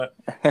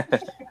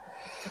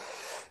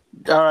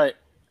All right.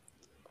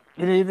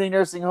 Good evening,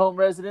 nursing home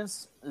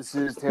residents. This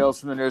is Tales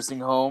from the Nursing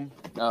Home.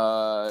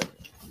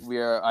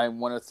 I'm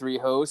one of three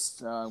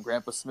hosts,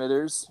 Grandpa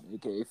Smithers,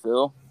 aka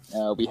Phil.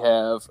 We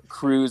have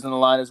Cruz on the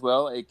line as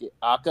well, aka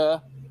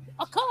Aka,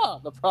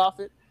 the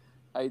Prophet.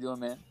 How you doing,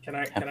 man? Can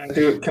I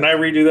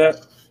redo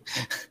that?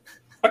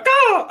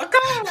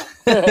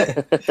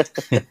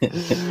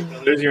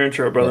 There's your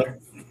intro, brother.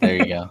 There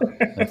you go.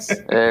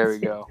 There we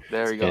go.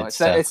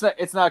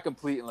 It's not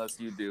complete unless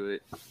you do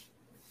it.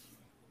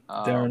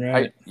 Darn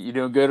right. You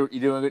doing good? You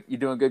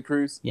doing good,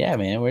 Cruz? Yeah,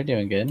 man, we're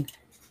doing good.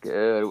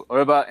 Good.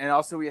 What about? And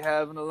also, we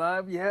have on the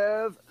line. We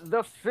have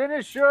the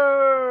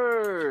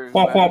finishers.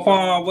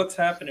 What's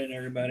happening,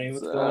 everybody?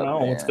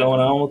 What's going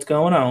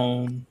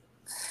on?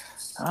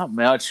 Not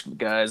much,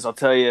 guys. I'll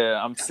tell you.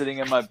 I'm sitting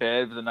in my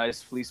bed with a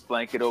nice fleece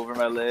blanket over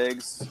my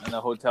legs in a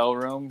hotel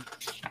room,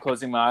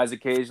 closing my eyes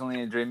occasionally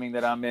and dreaming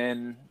that I'm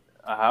in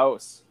a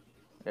house.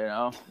 You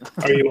know?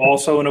 Are you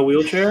also in a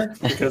wheelchair?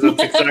 Because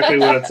that's exactly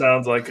what it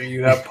sounds like.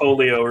 You have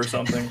polio or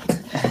something.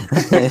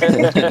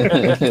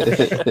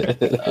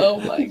 Oh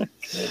my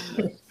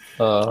goodness!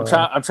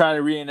 I'm trying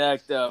to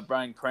reenact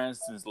Bryan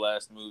Cranston's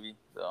last movie,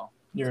 so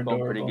You're it's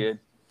going adorable. pretty good.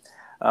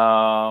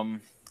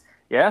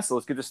 So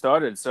let's get this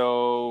started.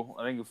 So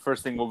I think the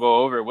first thing we'll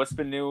go over what's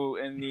been new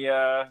in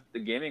the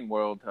gaming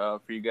world for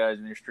you guys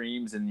in your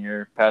streams and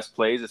your past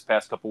plays this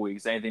past couple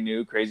weeks. Anything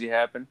new, crazy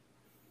happen?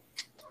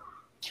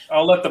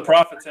 I'll let the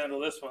prophets handle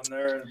this one.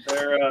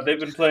 They've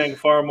been playing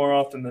far more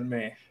often than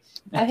me.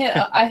 I hit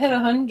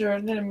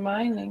 100 in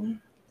mining.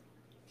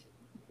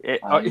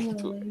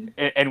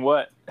 And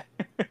what?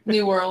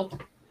 New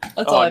World.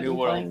 That's all I've New been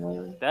World. playing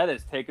lately. That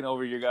has taken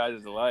over your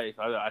guys' life.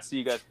 I see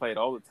you guys play it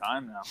all the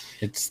time now.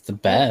 It's the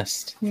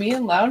best. Me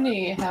and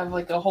Lowney have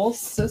like a whole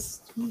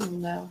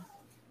system now.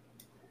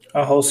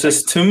 A whole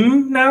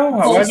system now?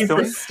 A whole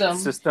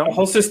System. A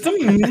whole system?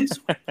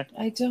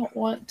 I don't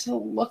want to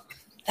look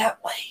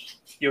that way.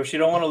 Yo, she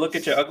don't want to look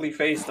at your ugly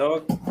face,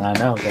 dog. I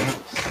know. Right?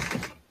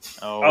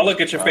 Oh, I'll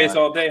look at your face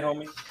all day,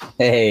 homie.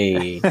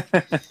 Hey,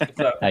 What's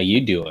up? how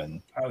you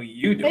doing? How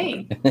you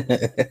doing?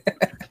 Hey,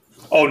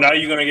 Oh, now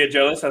you're gonna get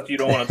jealous after you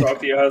don't want to talk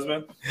to your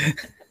husband?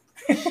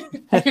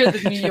 I hear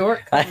the New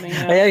York coming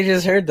up. I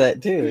just heard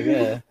that too.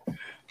 Yeah.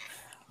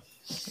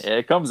 Yeah,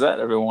 it comes out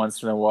every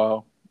once in a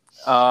while.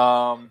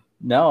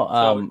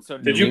 No.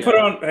 Did you put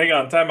on? Hang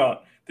on, time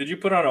out. Did you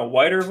put on a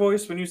whiter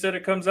voice when you said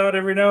it comes out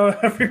every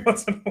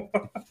once in a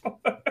while?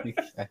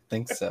 I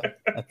think so.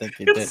 I think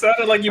you It did.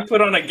 sounded like you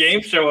put on a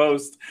game show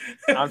host.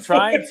 I'm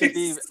trying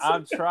to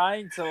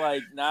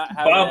like not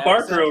have Bob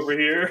Barker over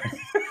here.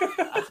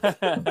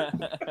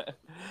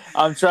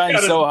 I'm trying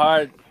so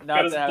hard not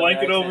Got his to have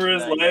blanket an over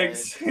his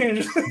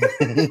accent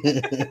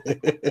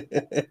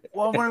legs.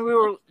 Well,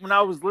 when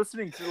I was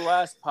listening to the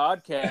last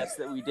podcast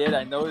that we did,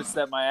 I noticed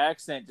that my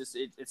accent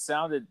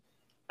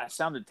I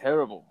sounded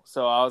terrible.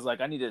 So I was like,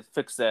 I need to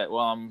fix that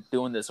while I'm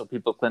doing this so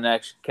people can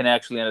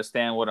actually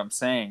understand what I'm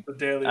saying. The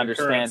daily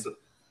Understand. occurrence.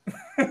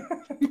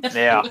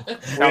 Yeah.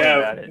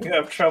 We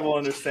have trouble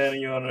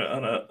understanding you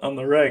on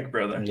the reg,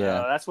 brother.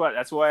 Yeah. That's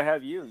why I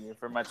have you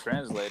for my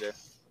translator.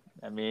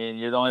 I mean,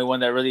 you're the only one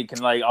that really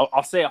can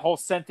I'll say a whole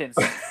sentence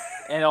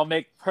and it'll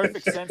make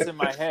perfect sense in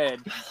my head.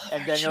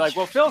 And then you're like,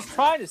 well, Phil's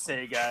trying to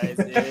say, guys,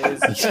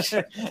 is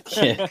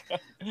Yeah.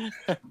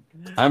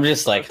 I'm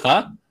just like,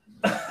 huh?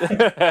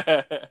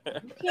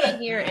 You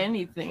can't hear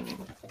anything.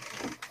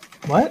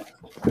 What?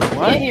 You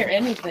can't hear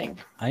anything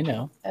I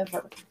know.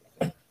 ever.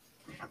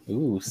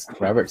 Ooh,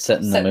 Robert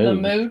setting the Setting the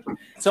mood. mood.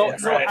 So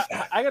Right.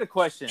 I got a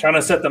question. Trying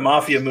to set the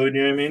mafia mood,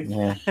 you know what I mean?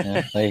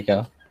 Yeah, there you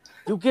go.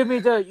 You give me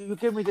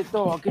the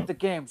door, I'll get the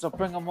games, I'll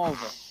bring them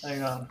over.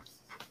 Hang on.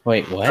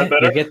 Wait, Is what? that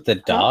better? You get the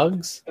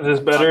dogs? Is this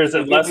better? Is it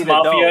Give less me the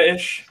dough.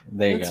 mafia-ish?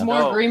 There you It's go. more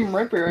No. Grim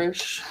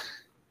Reaper-ish.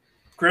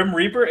 Grim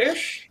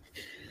Reaper-ish?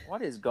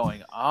 What is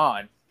going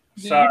on?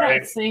 Dude, Sorry. You're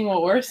not seeing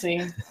what we're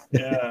seeing.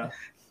 Yeah.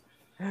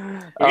 We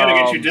gotta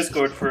get you Um,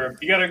 Discord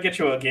you gotta get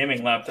you a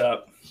gaming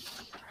laptop.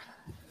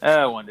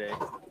 One day.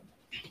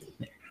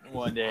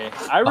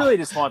 I really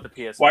just want the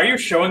PS. Why are you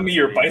showing me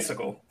your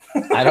bicycle?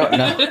 I don't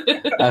know.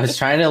 I was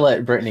trying to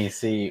let Brittany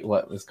see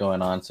what was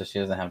going on so she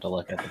doesn't have to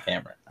look at the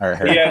camera. Or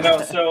her. Yeah,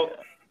 no, so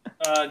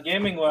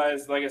gaming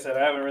wise, like I said,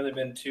 I haven't really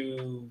been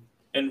too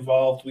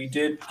involved. We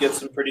did get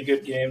some pretty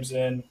good games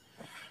in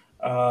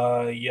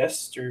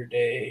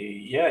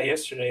yesterday. Yeah,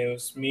 yesterday it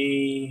was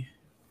me.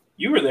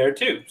 You were there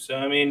too. So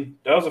I mean,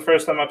 that was the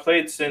first time I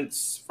played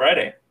since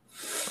Friday.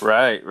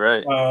 Right.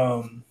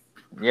 Um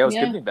Yeah, it was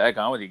good to be back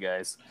on with you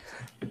guys.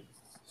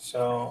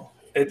 So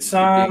it's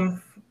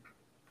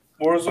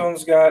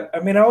Warzone's got. I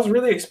mean, I was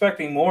really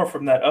expecting more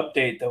from that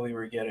update that we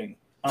were getting.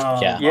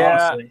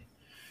 Yeah. Honestly.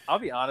 I'll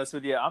be honest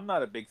with you. I'm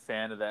not a big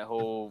fan of that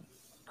whole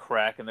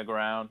crack in the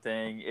ground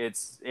thing.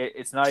 It's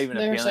not even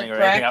There's appealing a or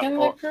crack anything. in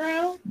the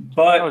ground?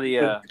 But Oh,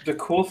 the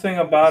cool thing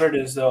about it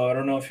is, though, I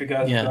don't know if you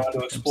guys Yeah. have gone to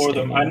explore I'm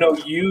them. seeing I it. know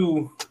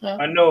you. Yeah.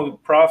 I know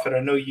Prophet. I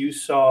know you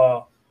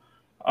saw.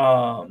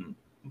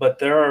 But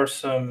there are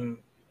some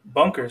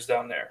bunkers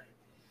down there.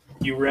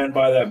 you ran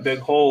by that big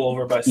hole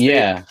over by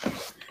state.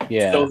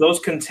 Yeah. So those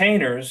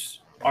containers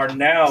are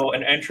now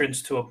an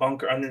entrance to a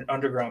bunker,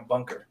 underground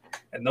bunker.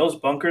 And those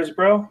bunkers,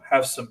 bro,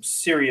 have some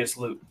serious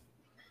loot.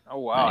 Oh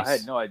wow, Nice. I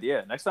had no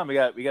idea. Next time we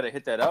got to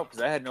hit that up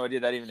because I had no idea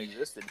that even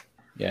existed.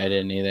 Yeah, I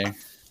didn't either.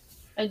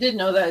 I did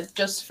know that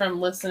just from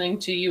listening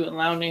to you and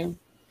Lowney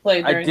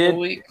play during the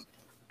week.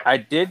 I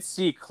did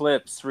see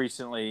clips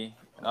recently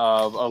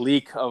of a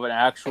leak of an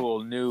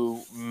actual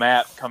new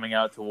map coming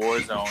out to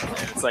Warzone,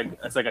 and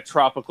it's like a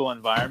tropical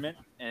environment,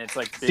 and it's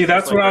like see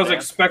that's what I was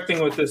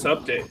expecting with this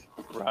update.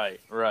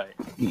 Right.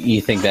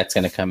 You think that's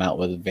going to come out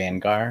with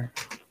Vanguard?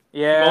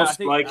 Yeah, most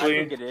likely. I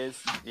think it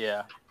is.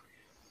 Yeah.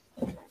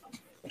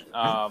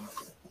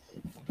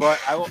 But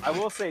I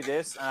will say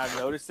this, and I've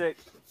noticed it.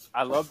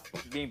 I love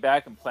being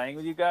back and playing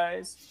with you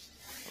guys,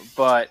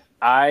 but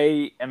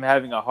I am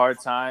having a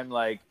hard time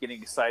like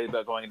getting excited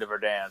about going into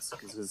Verdansk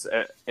because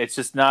it's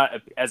just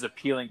not as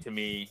appealing to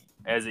me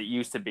as it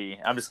used to be.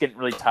 I'm just getting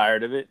really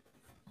tired of it.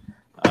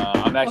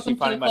 I'm actually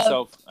finding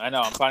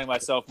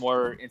myself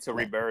more into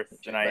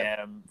Rebirth than I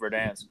am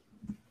Verdansk.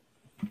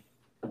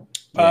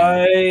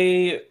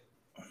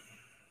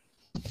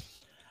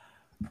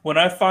 When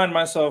I find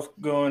myself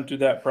going through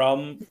that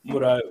problem,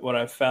 what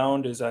I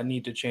found is I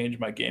need to change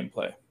my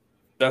gameplay.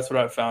 That's what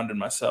I've found in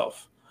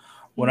myself.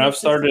 When I've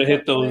started to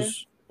hit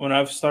those,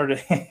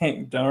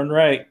 darn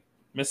right,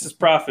 Mrs.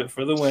 Profit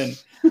for the win.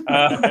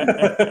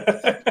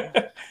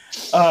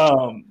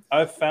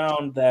 I've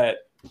found that.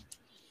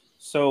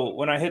 So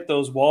when I hit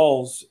those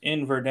walls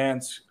in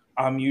Verdansk,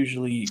 I'm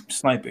usually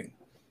sniping,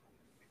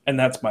 and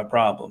that's my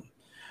problem.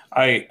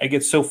 I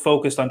get so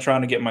focused on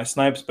trying to get my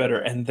snipes better,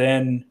 and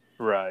then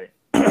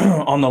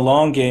on the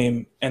long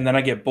game, and then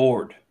I get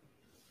bored,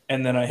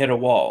 and then I hit a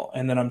wall,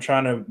 and then I'm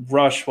trying to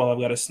rush while I've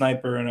got a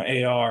sniper and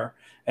an AR,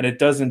 and it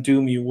doesn't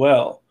do me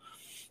well.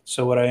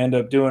 So what I end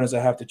up doing is I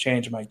have to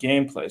change my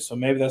gameplay. So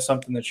maybe that's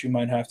something that you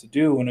might have to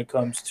do when it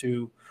comes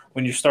to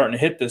when you're starting to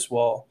hit this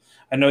wall.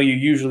 I know you're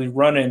usually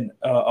running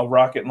a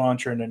rocket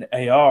launcher and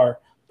an AR,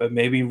 but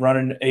maybe run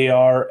an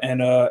AR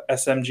and a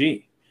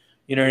SMG.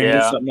 You know what I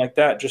mean? Something like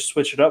that. Just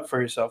switch it up for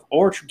yourself,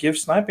 or give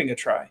sniping a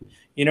try.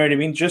 You know what I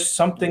mean? Just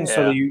something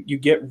so that you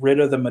get rid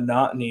of the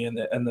monotony and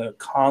the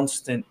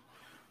constant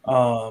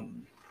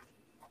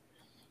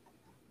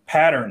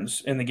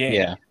patterns in the game.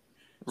 Yeah,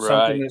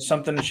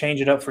 something to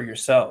change it up for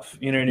yourself.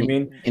 You know what I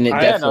mean? And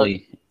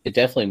it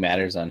definitely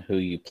matters on who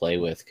you play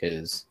with,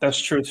 because that's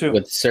true too.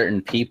 With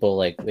certain people,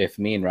 like if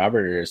me and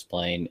Robert are just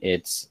playing,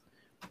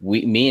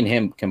 me and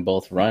him can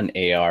both run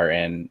AR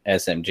and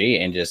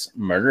SMG and just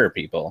murder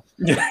people.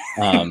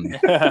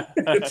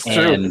 It's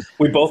true.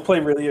 We both play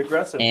really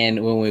aggressive.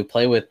 And when we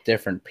play with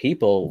different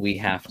people, we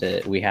have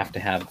to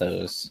have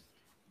those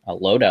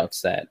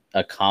loadouts that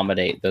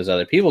accommodate those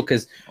other people.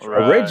 Because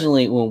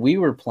originally, when we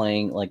were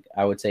playing, like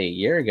I would say a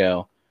year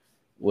ago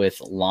with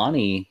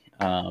Lonnie,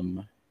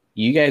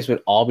 you guys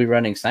would all be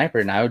running sniper,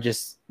 and I would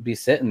just be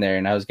sitting there,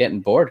 and I was getting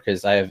bored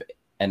because I have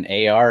an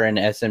AR and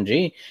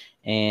SMG.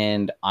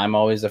 And I'm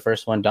always the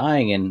first one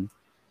dying,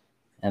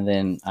 and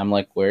then I'm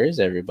like, where is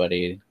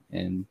everybody?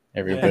 And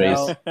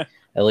everybody's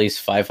at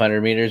least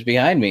 500 meters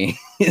behind me.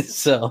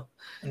 So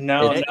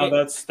now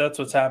that's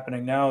what's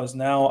happening now.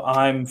 Now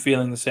I'm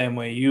feeling the same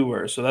way you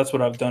were. So that's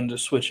what I've done to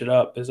switch it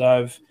up. Is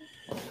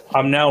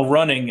I'm now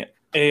running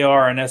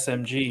AR and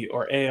SMG,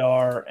 or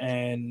AR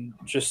and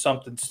just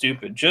something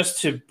stupid,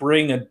 just to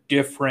bring a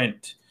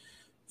different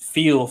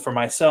feel for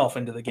myself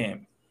into the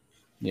game.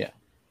 Yeah.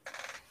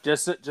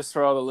 Just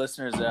for all the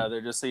listeners out there,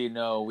 just so you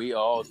know, we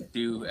all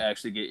do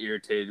actually get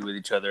irritated with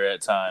each other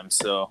at times.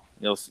 So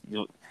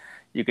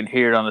you can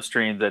hear it on the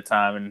streams at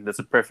time, and that's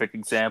a perfect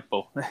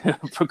example.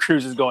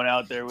 Cruz is going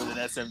out there with an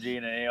SMG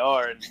and an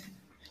AR, and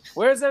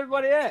where's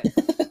everybody at?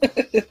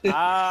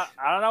 I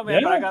don't know,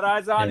 man, but I got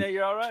eyes on you.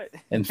 You're all right.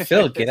 And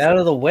Phil, get out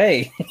of the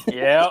way.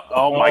 Yeah.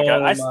 Oh my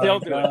God. I still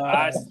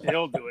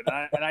do it.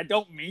 And I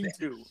don't mean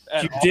to.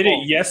 You did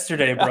it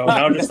yesterday, bro.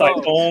 Now I'm just like,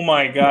 oh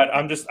my God.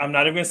 I'm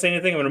not even gonna say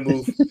anything. I'm gonna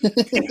move.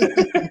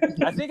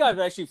 I think I've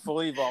actually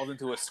fully evolved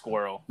into a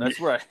squirrel. That's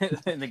where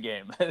in the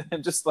game.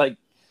 I'm just like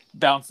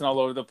bouncing all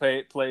over the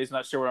place,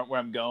 not sure where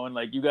I'm going.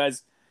 Like you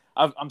guys,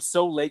 I'm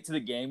so late to the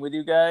game with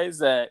you guys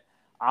that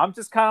I'm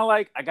just kind of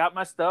like, I got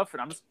my stuff,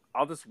 and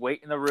I'll just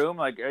wait in the room.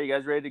 Like, are you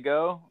guys ready to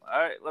go? All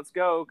right, let's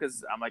go.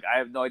 Because I'm like, I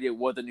have no idea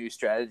what the new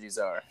strategies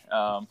are.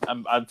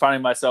 I'm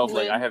finding myself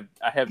like I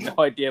have no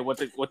idea what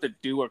to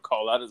do or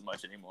call out as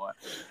much anymore.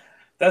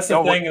 That's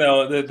the thing,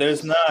 though. That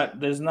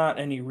there's not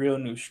any real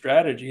new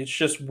strategy. It's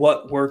just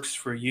what works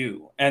for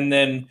you, and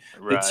then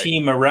the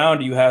team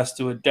around you has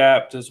to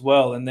adapt as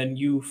well, and then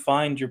you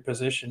find your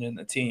position in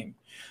the team.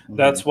 Mm-hmm.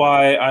 That's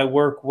why I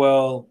work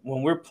well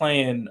when we're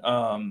playing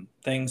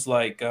things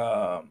like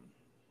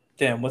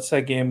what's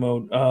that game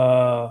mode?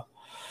 Iron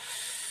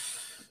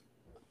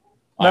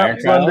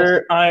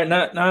Trials?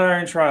 Not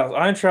Iron Trials.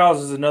 Iron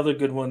Trials is another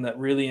good one that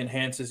really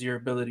enhances your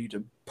ability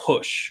to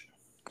push.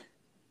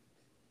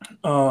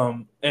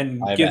 And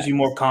gives you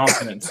more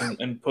confidence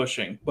in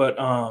pushing. But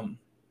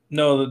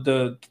no,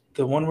 the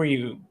one where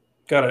you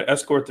gotta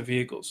escort the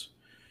vehicles.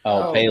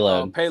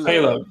 Payload.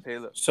 Payload.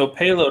 So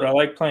payload, I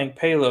like playing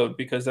payload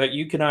because that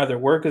you can either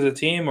work as a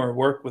team or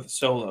work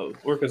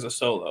as a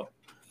solo.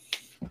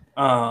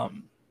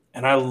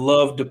 And I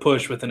love to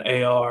push with an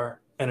AR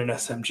and an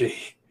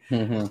SMG.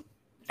 Mm-hmm.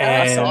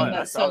 I saw And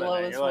that solo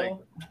as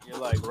well. You're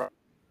like right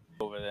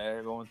over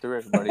there going through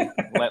everybody,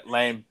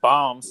 laying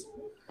bombs.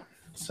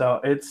 so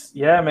it's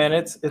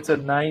a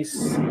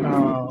nice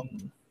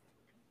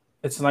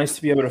it's nice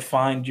to be able to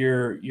find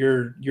your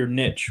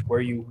niche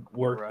where you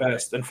work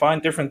best and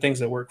find different things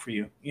that work for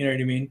you. You know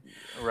what I mean?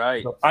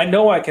 Right. So I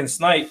know I can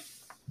snipe,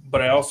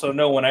 but I also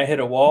know when I hit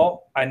a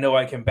wall, I know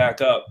I can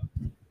back up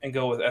and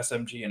go with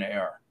SMG and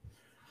AR.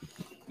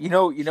 You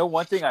know,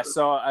 one thing I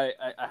saw, I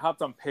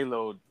hopped on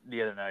Payload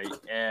the other night,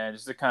 and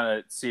just to kind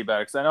of see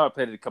about it, because I know I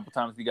played it a couple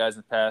times with you guys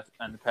in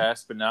the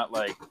past, but not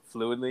like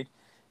fluidly.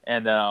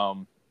 And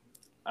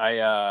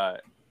I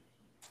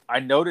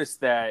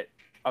noticed that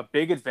a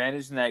big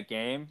advantage in that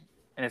game,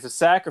 and it's a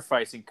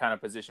sacrificing kind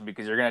of position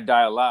because you're going to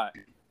die a lot,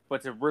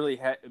 but to really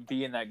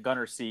be in that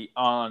gunner seat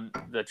on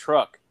the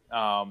truck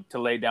to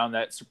lay down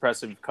that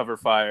suppressive cover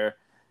fire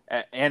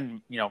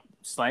and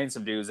slaying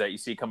some dudes that you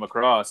see come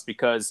across,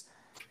 because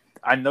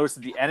I noticed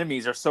that the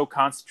enemies are so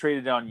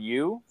concentrated on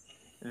you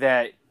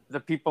that the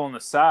people on the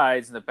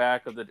sides and the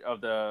back of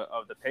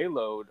the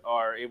payload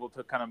are able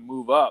to kind of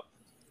move up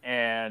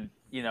and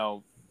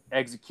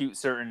execute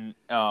certain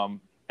the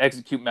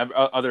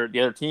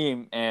other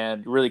team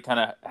and really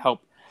kind of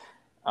help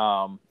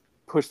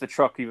push the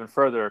truck even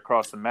further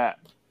across the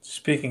map.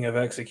 Speaking of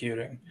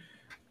executing,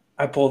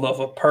 I pulled off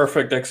a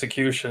perfect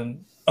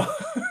execution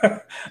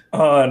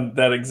on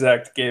that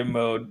exact game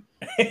mode.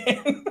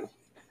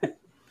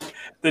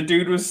 The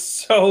dude was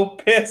so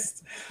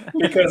pissed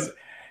because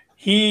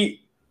I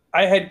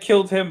had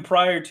killed him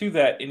prior to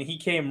that, and he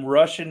came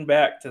rushing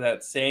back to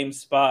that same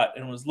spot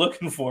and was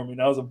looking for me,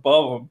 and I was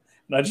above him,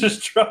 and I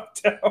just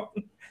dropped down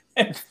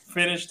and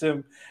finished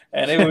him,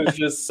 and it was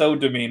just so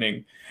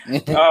demeaning.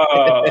 You're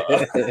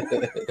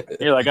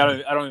like,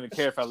 I don't even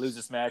care if I lose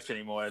this match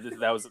anymore.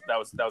 That was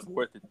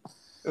worth it.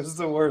 It was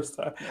the worst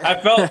time.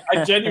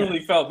 I genuinely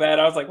felt bad.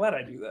 I was like, why'd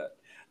I do that?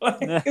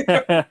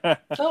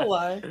 Don't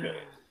lie.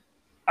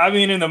 I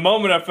mean, in the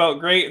moment, I felt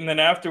great, and then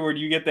afterward,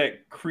 you get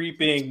that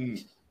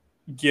creeping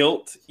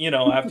guilt,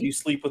 after you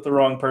sleep with the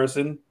wrong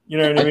person. You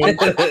know what I mean?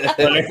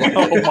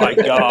 Oh my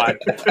god!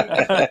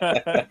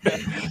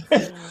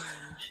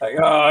 Like,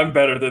 oh, I'm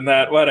better than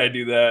that. Why'd I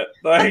do that?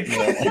 Like,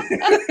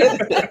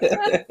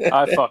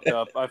 I fucked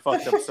up. I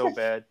fucked up so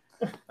bad.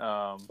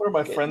 What are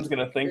my friends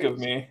gonna think of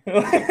me?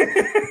 That's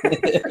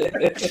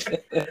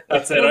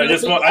it. I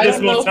just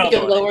won't tell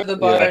them. Lower the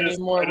bar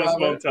anymore. I just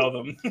won't tell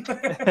them.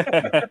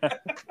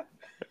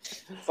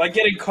 It's like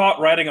getting caught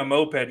riding a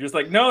moped. You're just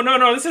like, no,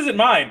 this isn't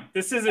mine.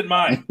 This isn't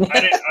mine.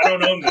 I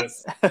don't own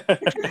this.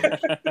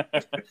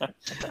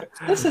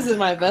 This isn't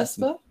my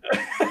Vespa.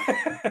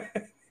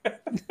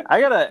 I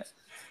got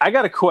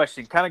a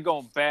question, kind of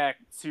going back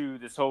to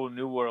this whole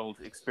New World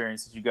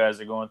experience that you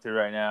guys are going through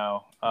right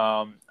now.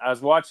 I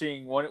was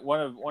watching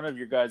one of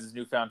your guys'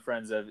 newfound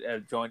friends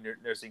have joined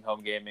nursing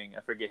home gaming. I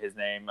forget his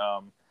name.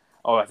 I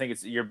think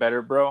it's You're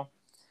Better, Bro.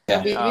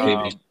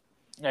 Yeah.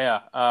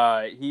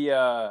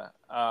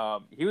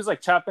 He was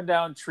like chopping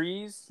down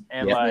trees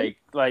and like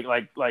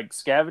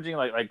scavenging,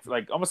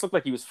 like almost looked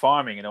like he was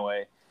farming in a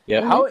way.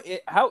 Yeah.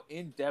 How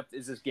in depth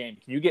is this game?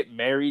 Can you get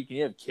married? Can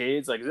you have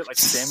kids? Like, is it like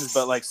Sims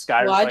but like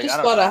Skyrim? Well, I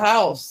just bought a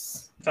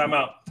house. Time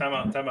out.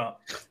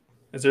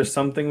 Is there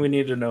something we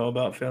need to know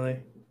about Philly?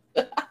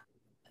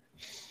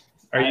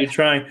 Are you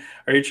trying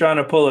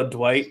to pull a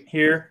Dwight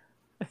here?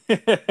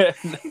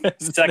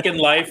 Second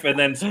Life and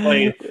then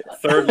play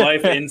Third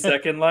Life in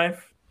Second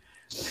Life?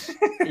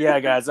 Yeah,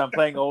 guys, I'm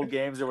playing old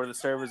games where the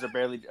servers are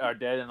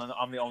dead, and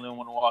I'm the only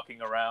one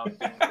walking around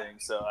doing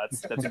things. So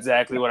that's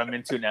exactly what I'm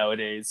into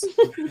nowadays.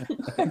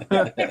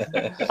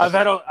 I've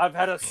had a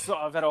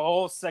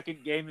whole second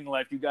gaming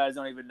life you guys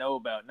don't even know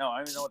about. No, I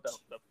don't even know what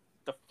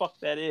the fuck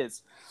that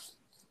is.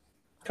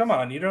 Come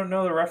on, you don't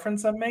know the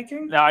reference I'm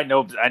making? No, I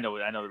know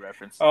the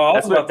reference. Oh, I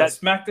was about to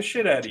smack the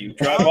shit out of you.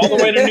 Drive all the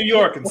way to New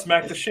York and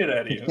smack the shit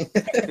out of you.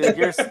 Dude,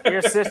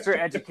 your sister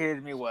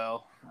educated me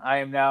well. I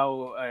am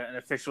now an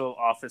official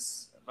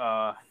Office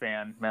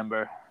fan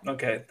member.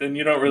 Okay, then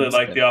you don't really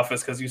like The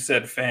Office because you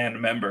said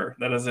fan member.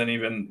 That doesn't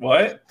even...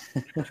 What?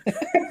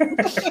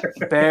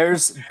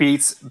 Bears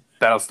beats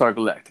Battlestar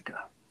Galactica.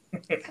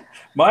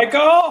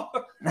 Michael!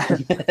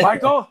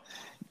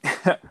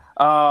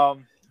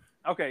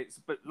 Okay,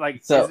 but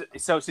like, so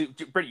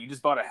Brittany, you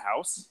just bought a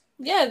house?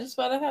 Yeah, I just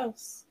bought a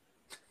house.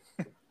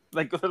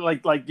 like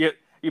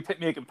you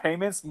making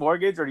payments,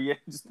 mortgage, or do you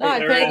just? No, I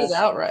paid it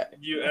outright.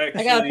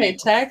 I gotta pay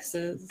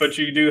taxes. But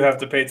you do have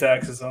to pay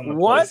taxes on the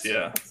place,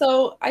 yeah.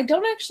 So I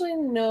don't actually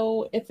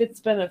know if it's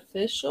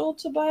beneficial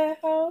to buy a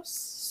house.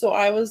 So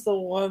I was the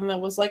one that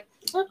was like,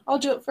 I'll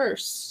do it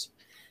first.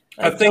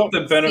 I think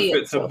the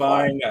benefit to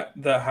buying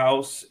the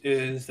house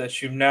is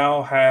that you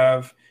now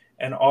have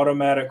an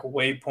automatic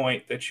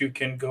waypoint that you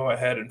can go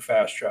ahead and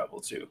fast travel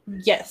to.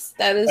 Yes,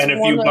 that is. And if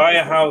you buy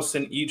a house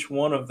in each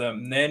one of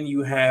them, then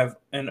you have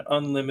an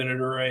unlimited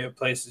array of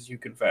places you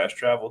can fast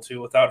travel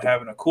to without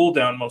having a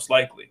cooldown, most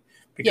likely.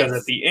 Because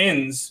at the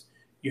inns,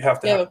 you have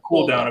to have a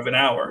cooldown of an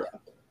hour. Yeah.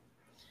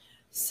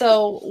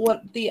 So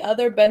what the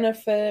other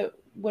benefit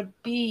would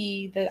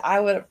be that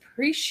I would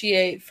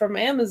appreciate from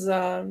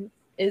Amazon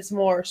is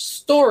more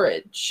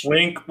storage.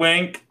 Wink,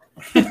 wink.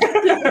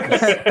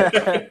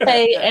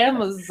 Hey,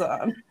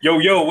 Amazon.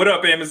 Yo, what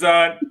up,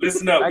 Amazon?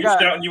 Listen up. We're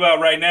shouting you out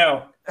right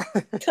now.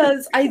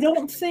 Because I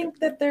don't think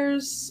that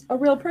there's a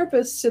real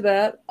purpose to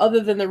that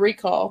other than the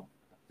recall.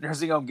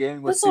 Nursing Home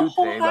Gaming was sued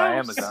today by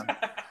Amazon.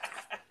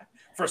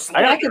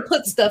 I can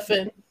put stuff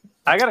in.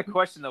 I got a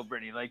question though,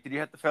 Brittany. Like, did you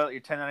have to fill out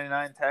your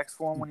 1099 tax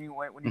form when you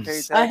paid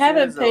taxes? I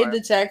haven't paid the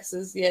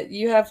taxes yet.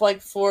 You have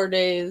like 4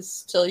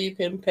 days till you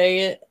can pay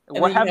it. And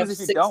what happens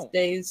if you don't? 6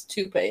 days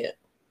to pay it.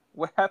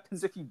 What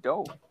happens if you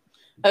don't?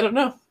 I don't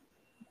know.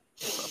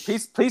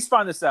 Please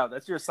find this out.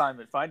 That's your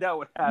assignment. Find out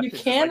what happens. You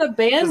can't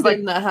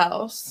abandon the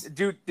house.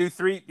 Do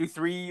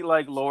three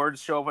like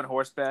lords show up on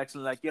horsebacks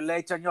and like, you're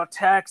late on your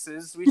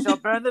taxes. We shall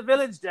burn the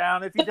village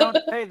down if you don't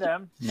pay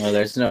them. No,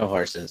 there's no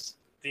horses.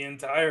 The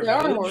entire there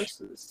village? Are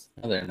horses.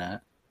 No, they're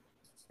not.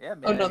 Yeah,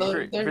 man. Oh, no,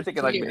 you're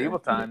thinking like medieval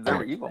times. They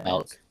were evil.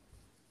 Elk.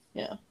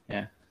 Yeah.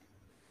 Yeah.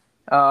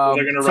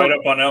 They're gonna ride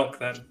up on elk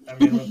then. I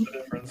mean, what's the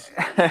difference?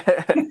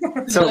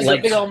 So,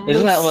 like,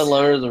 isn't that what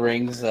Lord of the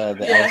Rings, the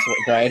elves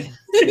ride?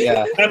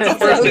 Yeah. That's the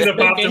first thing that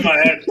popped in my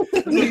head.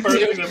 That's the first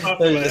thing that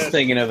popped in my I was head. just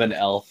thinking of an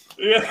elf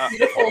Yeah.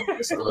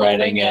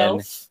 riding in,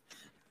 elf.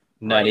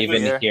 not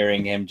even there.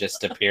 hearing him,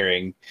 just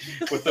appearing.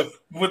 with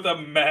a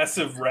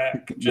massive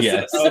rack. Just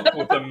Yes. an elk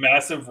with a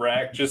massive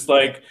rack. Just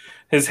like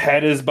his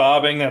head is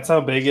bobbing. That's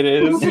how big it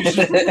is.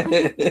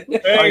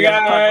 Hey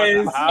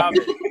guys.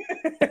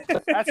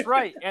 That's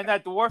right. And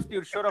that dwarf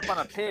dude showed up on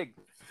a pig.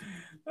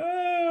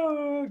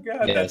 Oh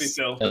god, that'd be Yes,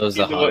 Phil. it was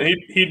a hog.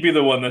 He'd be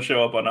the one to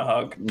show up on a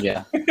hog.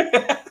 Yeah. What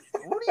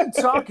are you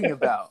talking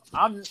about?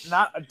 I'm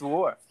not a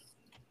dwarf.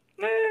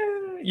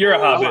 You're a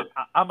hobbit.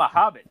 I'm a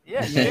hobbit.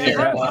 Yeah,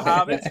 You're I'm a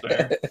hobbit. That's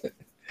fair.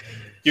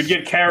 You'd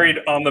get carried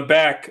on the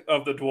back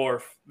of the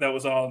dwarf that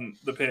was on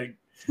the pig.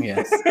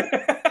 Yes.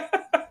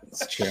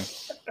 It's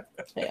true.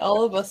 Hey,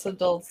 all of us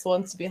adults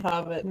wants to be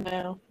hobbit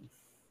now.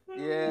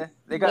 Yeah,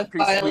 they got Live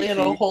pretty quietly sweet in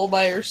a feet. hole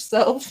by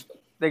yourself.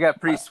 They got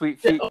pretty sweet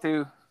feet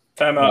too.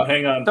 Time out.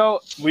 Hang on.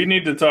 So We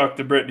need to talk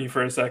to Brittany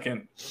for a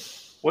second.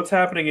 What's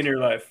happening in your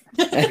life?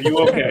 Are you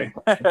okay?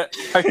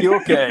 are you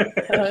okay?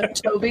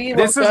 Toby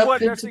This woke is up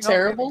what into nursing home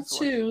terrible meetings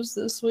for. twos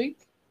this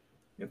week.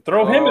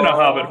 Throw him in a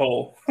hobbit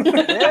hole.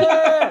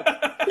 Yeah,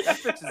 that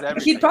fixes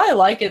everything. He'd probably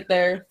like it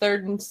there.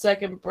 The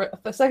second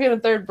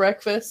and third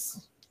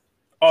breakfast.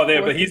 Oh, there,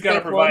 Fourth but he's and got to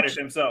fifth provide lunch. it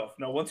himself.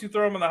 No, once you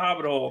throw him in the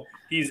hobbit hole,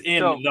 he's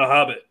in So- the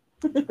hobbit.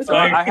 So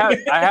I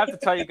have to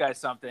tell you guys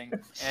something,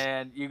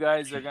 and you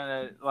guys are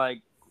gonna like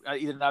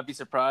either not be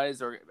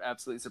surprised or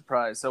absolutely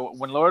surprised. So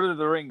when Lord of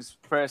the Rings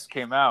first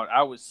came out,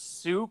 I was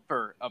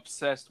super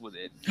obsessed with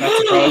it.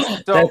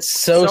 That's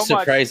so much-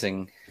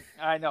 surprising.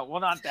 I know.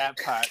 Well, not that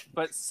part,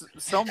 but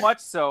so much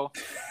so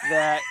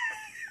that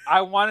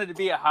I wanted to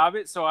be a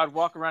hobbit. So I'd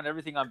walk around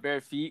everything on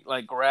bare feet,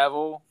 like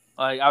gravel.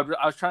 Like I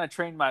was trying to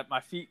train my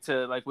feet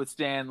to like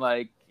withstand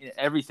like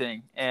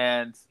everything,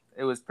 and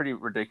it was pretty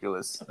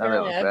ridiculous. Now that I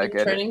look Apparently, I've back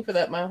been at it. training for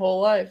that my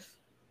whole life.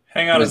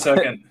 Hang on a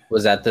second.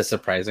 Was that the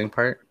surprising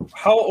part?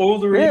 How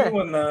old were Yeah. you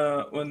when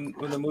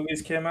the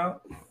movies came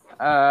out?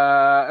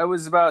 It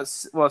was about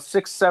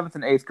 6th, 7th,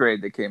 and 8th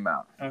grade that came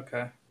out.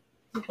 Okay.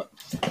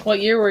 What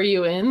year were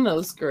you in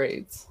those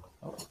grades?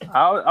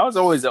 I was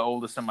always the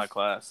oldest in my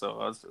class,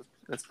 so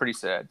that's pretty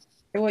sad.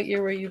 What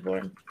year were you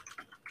born?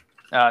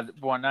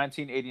 Born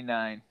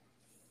 1989.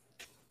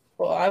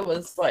 Well, I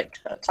was like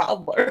a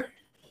toddler.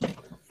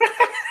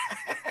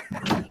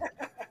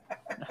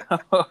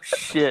 Oh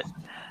shit!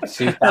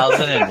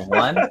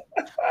 2001?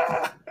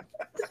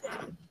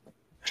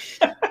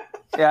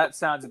 Yeah, that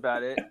sounds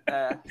about it.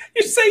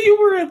 You say you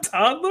were a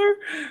toddler?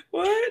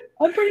 What?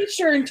 I'm pretty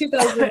sure in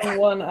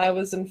 2001 I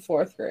was in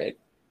 4th grade.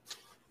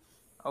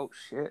 Oh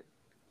shit!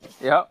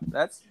 Yep,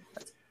 that's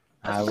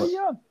I pretty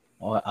young.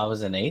 I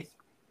was in 8th.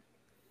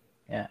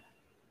 Yeah.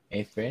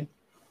 8th grade.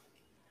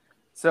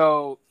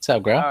 So, What's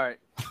up, bro? all right.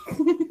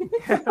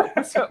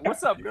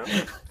 What's up, girl?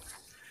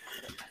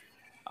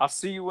 I'll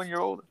see you when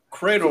you're older.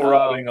 Cradle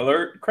robbing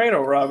alert.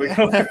 Cradle robbing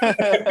alert.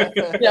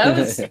 Yeah, I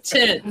was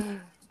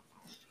 10.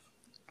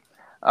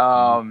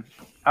 All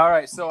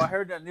right, so I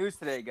heard in the news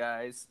today,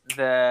 guys,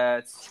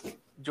 that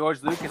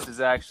George Lucas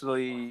is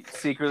actually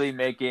secretly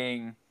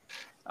making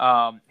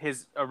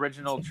his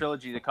original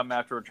trilogy to come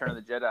after Return of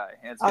the Jedi,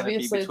 and it's going to be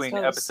Obviously, it's between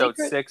not a Episode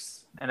secret.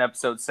 6 and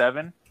Episode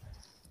 7.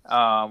 What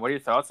are your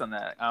thoughts on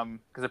that?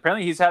 Because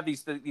apparently he's had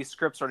these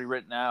scripts already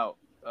written out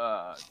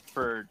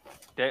for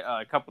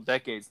a couple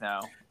decades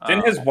now.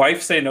 Didn't his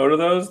wife say no to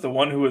those? The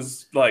one who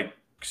was like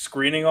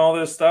screening all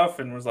this stuff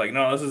and was like,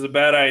 "No, this is a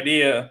bad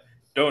idea.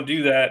 Don't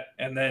do that."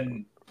 And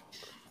then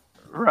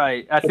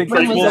Right. I think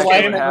When that's was the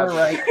exactly wife what ever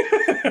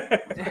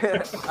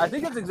happened. right? I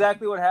think that's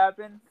exactly what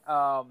happened.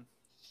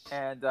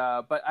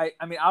 But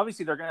I mean,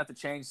 obviously they're gonna have to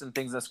change some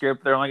things in the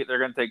script. They're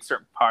gonna take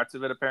certain parts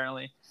of it.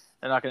 Apparently,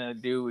 they're not gonna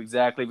do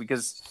exactly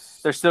because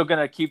they're still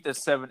gonna keep the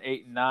 7,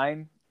 8, and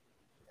 9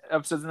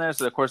 episodes in there.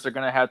 So of course they're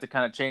gonna have to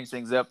kind of change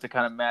things up to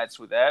kind of match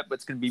with that. But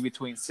it's gonna be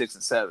between 6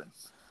 and 7,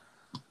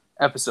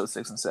 episode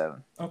 6 and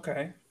 7.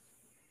 Okay.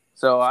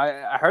 So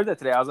I heard that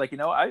today. I was like,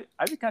 I'd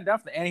be kind of down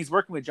for that. And he's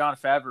working with Jon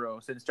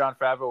Favreau since Jon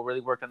Favreau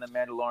really worked on The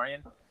Mandalorian.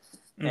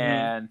 Mm-hmm.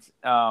 And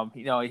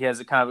he has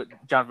a kind of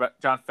Jon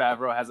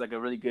Favreau has like a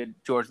really good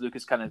George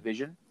Lucas kind of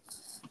vision.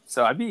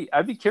 So I'd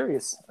be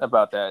curious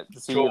about that to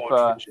see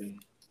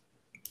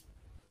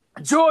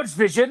George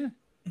Vision.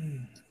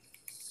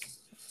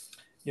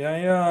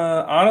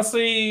 Yeah.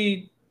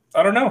 Honestly,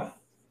 I don't know.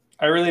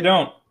 I really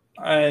don't.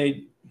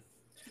 They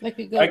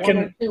could go one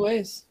or two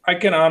ways. I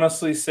can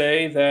honestly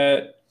say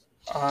that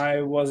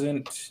I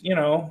wasn't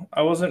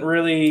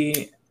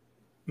really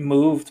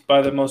moved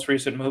by the most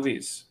recent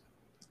movies.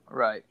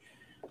 Right.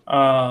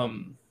 I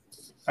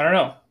don't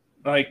know.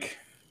 Like,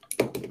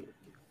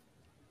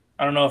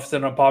 I don't know if it's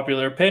an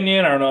unpopular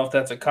opinion. I don't know if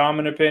that's a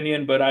common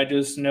opinion, but I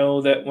just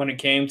know that when it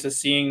came to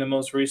seeing the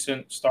most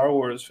recent Star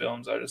Wars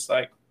films, I just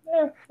like,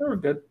 they were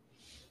good.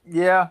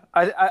 Yeah,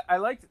 I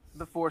liked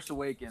The Force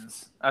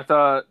Awakens. I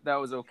thought that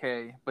was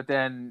okay, but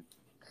then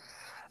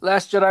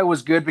Last Jedi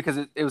was good because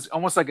it was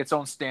almost like its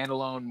own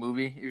standalone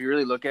movie. If you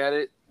really look at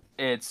it,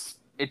 it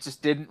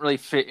just didn't really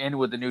fit in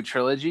with the new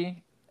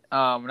trilogy.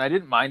 And I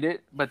didn't mind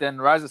it, but then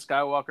Rise of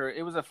Skywalker,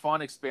 it was a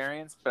fun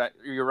experience, but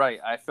you're right.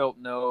 I felt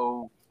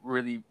no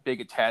really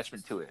big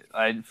attachment to it.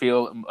 I didn't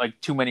feel like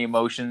too many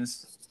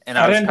emotions, and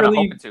I was kind of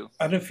hoping to.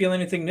 I didn't feel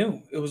anything new.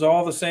 It was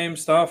all the same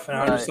stuff, and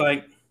I was just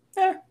like,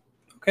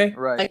 okay.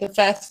 Right. Like the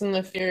Fast and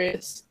the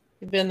Furious.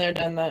 You've been there,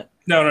 done that.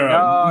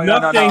 No.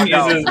 Nothing is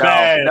as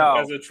bad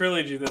as a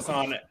trilogy that's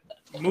on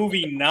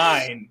movie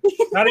 9.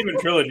 Not even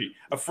trilogy.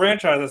 A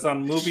franchise that's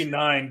on movie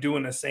 9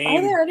 doing the same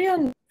Are they already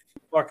on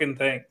fucking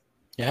thing.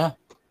 Yeah.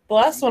 The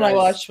last one I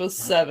watched was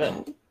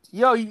 7.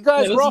 Yo, you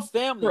guys It are was all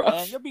family, rough.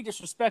 man. You'll be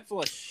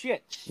disrespectful as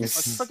shit. Like,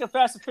 fucking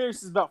Fast and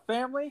Furious is about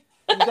family.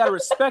 And you gotta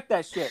respect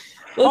that shit.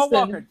 Paul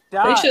Walker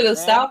died, they should have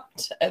man.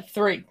 stopped at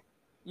 3.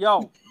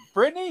 Yo,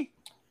 Brittany,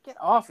 get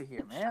off of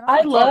here, man.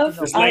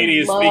 This lady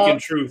is speaking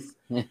truth.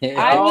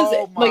 I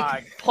was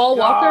like, Paul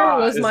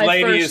Walker was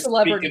my first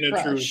celebrity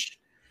crush.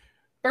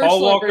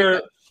 Paul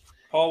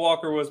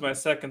Walker was my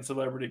second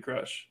celebrity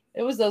crush.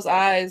 It was those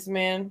eyes,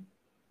 man.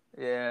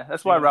 Yeah,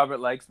 that's why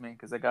Robert likes me,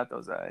 because I got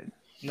those eyes.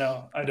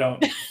 No, I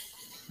don't.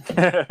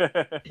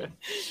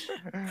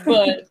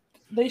 But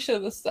they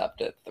should have stopped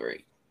at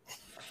 3.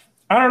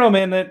 I don't know,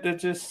 man. That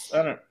just,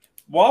 I don't.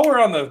 While we're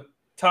on the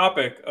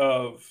topic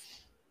of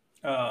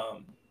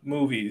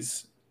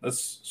movies,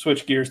 let's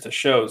switch gears to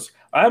shows.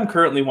 I'm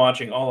currently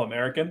watching All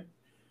American.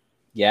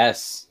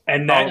 Yes.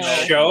 And that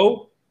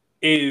show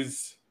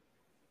is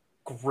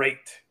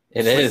great.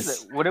 It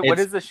is. What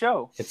is the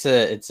show? It's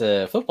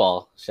a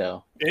football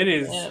show. It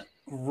is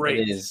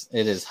great.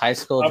 It is high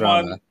school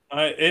drama.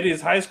 It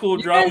is high school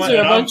You drama. guys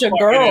are a bunch of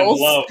girls.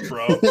 In love,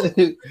 bro.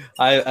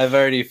 I've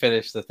already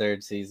finished the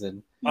 3rd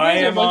season.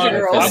 I'm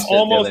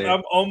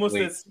almost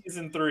at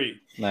season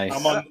 3.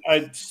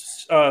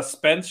 Nice.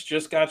 Spence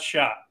just got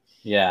shot.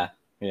 Yeah.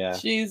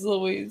 Cheese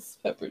Louise,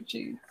 pepper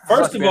cheese.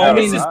 First of all,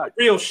 this is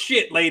real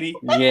shit, lady.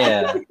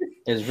 Yeah,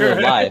 it's real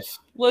life.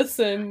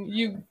 Listen,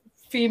 you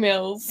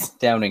females.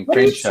 Down in What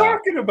are you Crenshaw.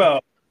 talking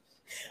about?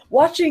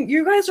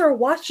 You guys are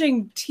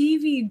watching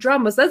TV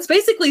dramas. That's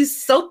basically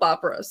soap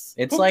operas.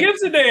 It's Who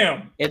gives a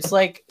damn? It's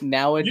like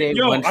nowadays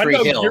One I Tree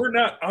know Hill. you're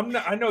not.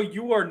 I know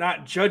you are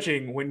not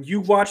judging when you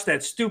watch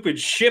that stupid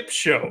ship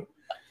show.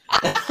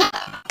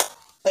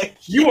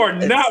 You are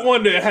not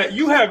one to.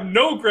 You have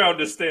no ground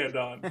to stand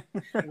on.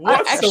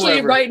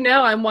 Actually, right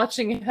now I'm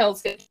watching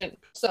Hell's Kitchen.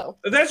 So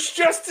that's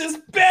just as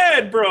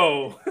bad,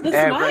 bro.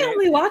 Listen, I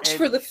only watch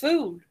for the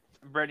food.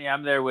 Brittany,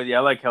 I'm there with you. I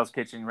like Hell's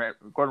Kitchen.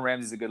 Gordon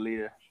Ramsay's a good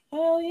leader.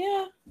 Oh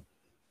yeah.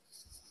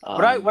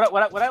 What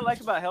I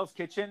like about Hell's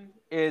Kitchen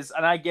is,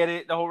 and I get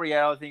it, the whole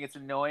reality thing, it's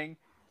annoying.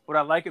 What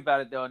I like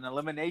about it though, an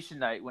elimination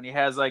night when he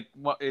has like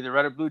the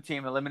red or blue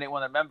team eliminate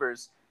one of the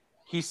members,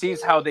 he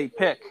sees how they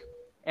pick,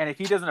 and if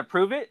he doesn't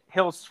approve it,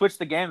 he'll switch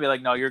the game and be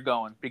like, "No, you're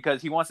going,"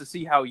 because he wants to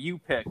see how you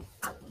pick.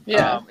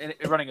 Yeah. In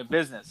running a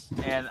business,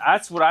 and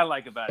that's what I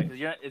like about it,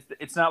 because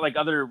it's not like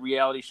other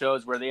reality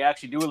shows where they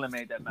actually do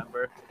eliminate that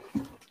member,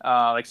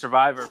 like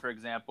Survivor, for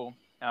example.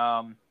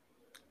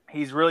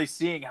 He's really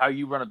seeing how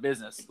you run a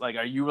business. Like,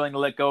 are you willing to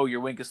let go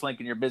your weakest link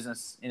in your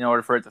business in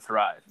order for it to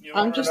thrive?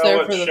 I'm just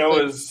there for the show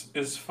food.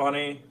 is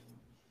funny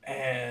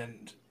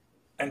and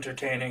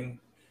entertaining.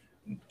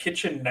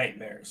 Kitchen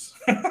Nightmares.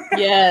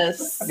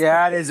 Yes.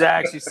 Yeah, it is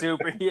actually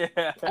super. Yeah.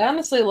 I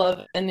honestly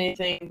love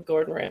anything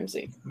Gordon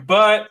Ramsay.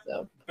 But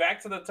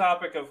back to the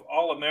topic of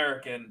All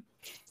American.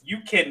 You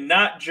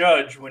cannot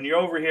judge when you're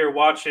over here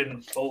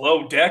watching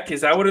Below Deck.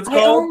 Is that what it's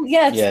called?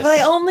 Yes, Yes. but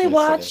I only Yes, it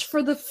watch is.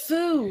 for the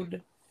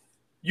food.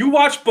 You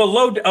watch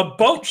a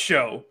boat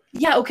show.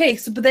 Yeah, okay,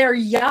 so but they're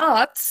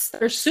yachts,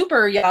 they're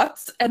super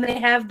yachts, and they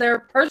have their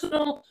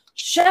personal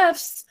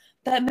chefs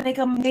that make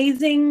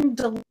amazing,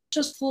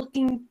 delicious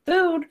looking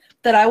food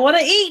that I want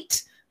to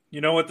eat.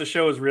 You know what the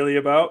show is really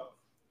about?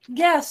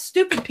 Yeah,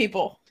 stupid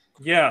people.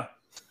 Yeah.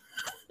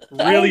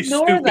 I Really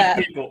ignore stupid that.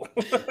 people.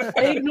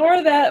 I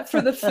ignore that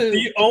for the food.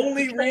 The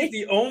only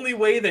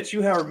way that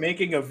you are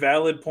making a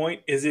valid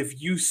point is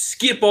if you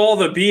skip all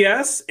the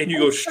BS and you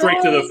go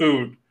straight to the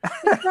food.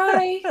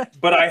 Right.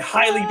 But I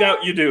highly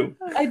doubt you do.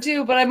 I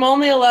do, but I'm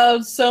only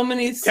allowed so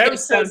many Kev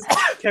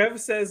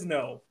skips says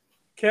no.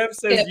 Kev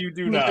says you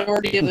do not.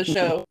 majority of the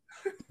show.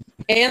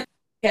 And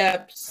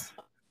recaps.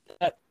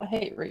 I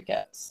hate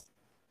recaps.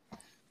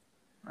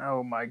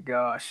 Oh my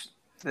gosh.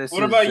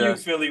 What about you,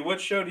 Philly? What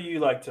show do you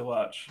like to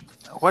watch?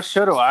 What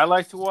show do I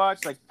like to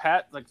watch? Like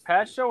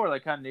Pat's show or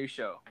like kind of new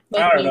show?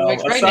 I don't know.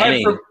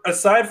 Right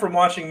Aside from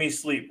watching me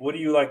sleep, what do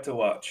you like to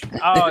watch?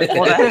 Oh,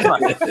 well, that is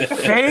my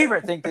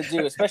favorite thing to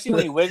do, especially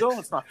when you wiggle.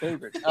 It's my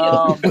favorite.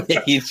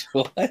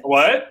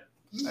 What?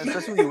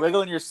 Especially when you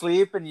wiggle in your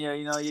sleep and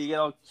you get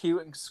all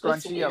cute and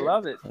scrunchy. I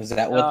love it. Is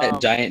that what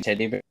that giant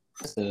teddy bear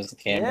is? It was the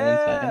camera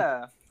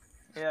inside?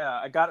 Yeah,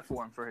 I got it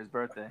for him for his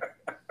birthday.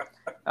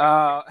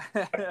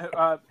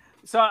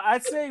 So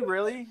I'd say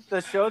really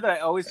the show that I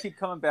always keep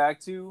coming back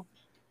to,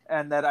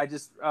 and that I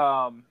just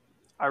I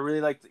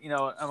really like.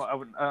 I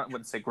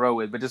wouldn't say grow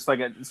with, but just like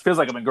it feels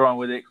like I've been growing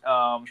with it.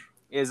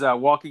 Is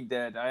Walking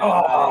Dead.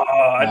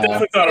 I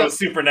definitely thought it was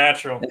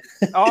Supernatural.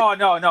 Oh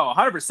no,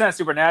 100%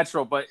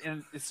 Supernatural. But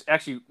it's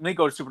actually let me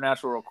go to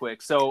Supernatural real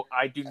quick. So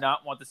I do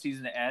not want the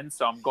season to end,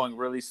 so I'm going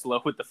really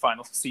slow with the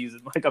final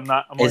season. Like I'm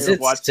not. Is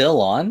it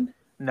still on?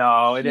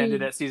 No, it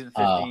ended at season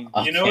 15.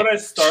 Okay. You know what I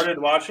started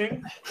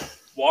watching?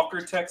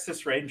 Walker,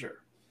 Texas Ranger.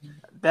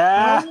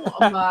 Oh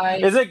my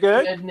Is it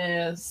good?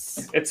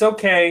 Goodness. It's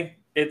okay.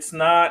 It's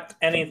not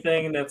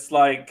anything that's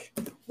like,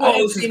 I've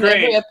this is seen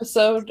great. every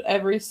episode,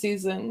 every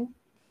season.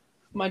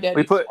 My dad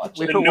We used to put- watch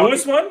we it. The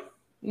newest one?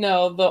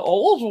 No, the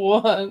old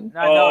one.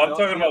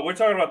 We're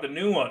talking about the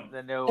new one.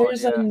 the new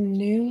There's one, a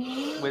new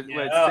one. with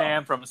Yeah.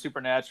 Sam from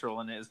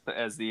Supernatural and as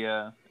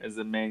the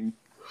main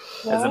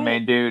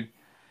What? dude.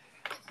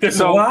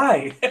 So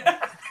why?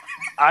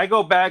 I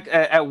go back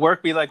at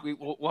work, be like,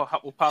 we'll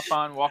pop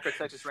on Walker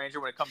Texas Ranger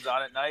when it comes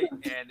on at night,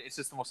 and it's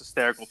just the most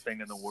hysterical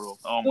thing in the world.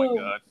 Oh my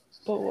god!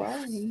 But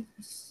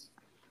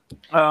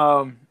why?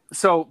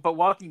 But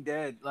Walking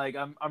Dead, like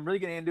I'm really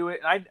getting into it.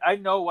 I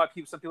know why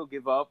some people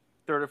give up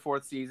third or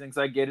fourth season, because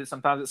I get it.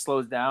 Sometimes it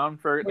slows down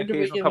for an Where do we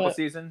occasional give couple up?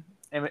 season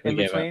in We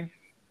gave between.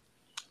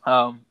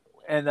 But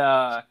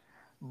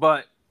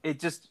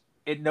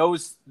it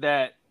knows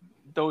that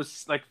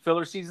those like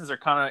filler seasons are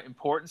kind of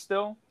important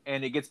still,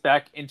 and it gets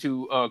back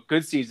into a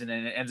good season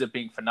and it ends up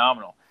being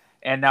phenomenal.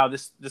 And now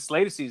this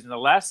latest season, the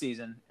last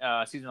season,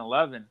 season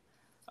 11,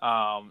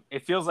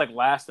 it feels like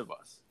Last of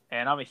Us,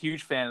 and I'm a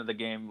huge fan of the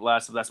game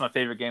Last of Us. That's my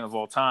favorite game of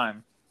all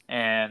time,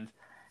 and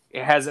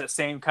it has that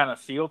same kind of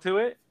feel to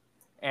it.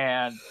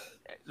 And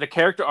the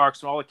character arcs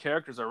from all the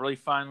characters are really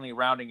finally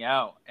rounding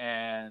out,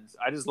 and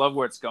I just love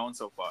where it's going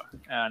so far.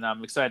 And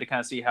I'm excited to kind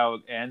of see how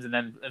it ends. And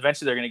then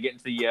eventually they're going to get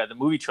into the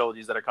movie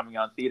trilogies that are coming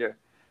out in theater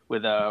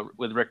with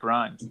Rick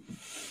Grimes.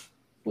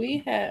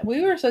 We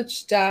were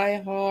such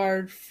die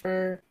hard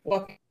for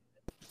Walking.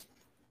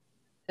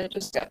 It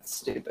just got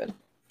stupid.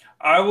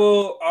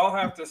 I'll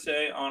have to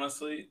say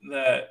honestly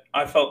that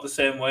I felt the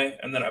same way,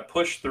 and then I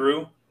pushed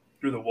through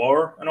the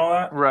war and all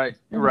that. Right.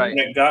 And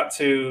it got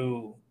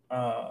to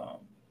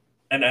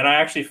and I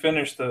actually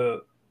finished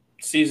the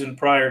season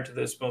prior to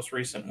this most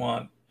recent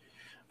one.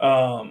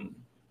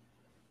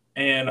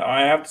 And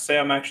I have to say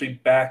I'm actually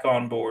back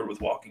on board with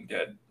Walking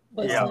Dead.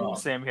 Listen, Yeah,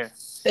 same here.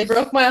 they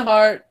broke my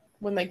heart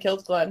when they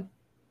killed Glenn.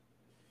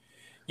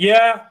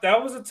 Yeah,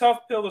 that was a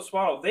tough pill to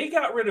swallow. They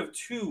got rid of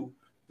two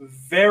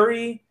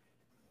very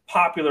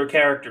popular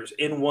characters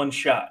in one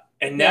shot.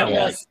 And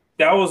that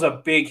was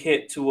a big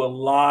hit to a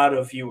lot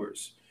of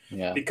viewers.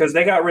 Yeah. Because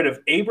they got rid of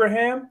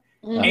Abraham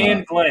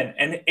and Glenn.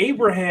 And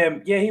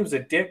Abraham, he was a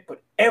dick,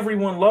 but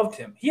everyone loved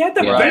him. He had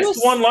the best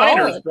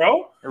one-liners,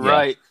 bro.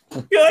 Right.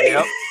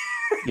 Yep.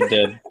 He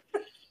did.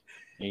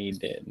 He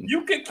did.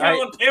 You could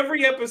count on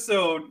every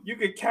episode. You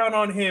could count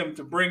on him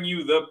to bring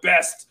you the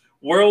best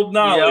world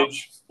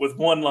knowledge with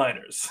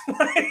one-liners.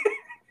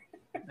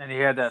 And he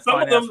had that.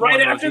 Some of them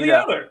right after the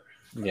other.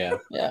 Yeah.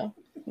 Yeah.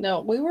 No,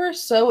 we were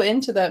so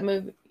into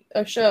that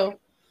show.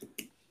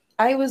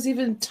 I was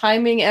even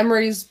timing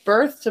Emery's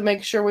birth to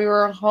make sure we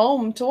were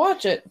home to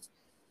watch it.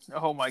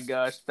 Oh my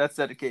gosh, that's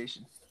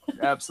dedication.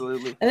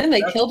 Absolutely. And then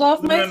they killed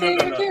off my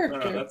favorite character.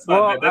 No, that's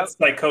not that's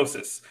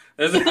psychosis.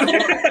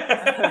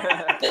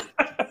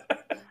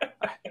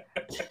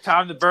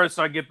 Time to birth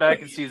so I get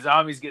back and see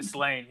zombies get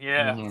slain.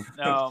 Yeah. Mm-hmm.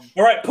 All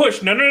right,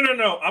 push. No.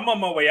 I'm on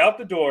my way out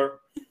the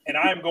door, and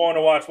I am going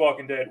to watch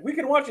Walking Dead. We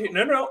can watch it.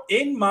 No.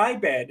 In my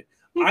bed,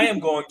 I am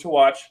going to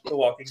watch The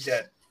Walking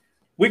Dead.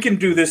 We can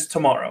do this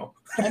tomorrow.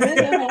 I made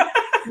it home.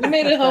 You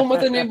made it home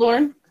with a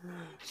newborn.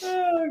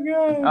 Oh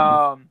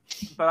god.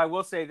 But I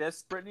will say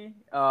this, Brittany.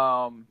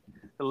 The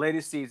the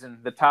latest season,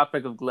 the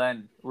topic of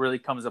Glenn really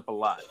comes up a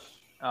lot.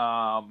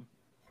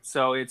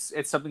 So it's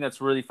something that's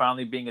really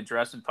finally being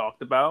addressed and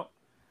talked about,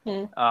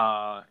 in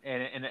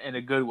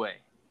a good way.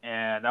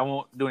 And I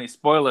won't do any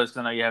spoilers because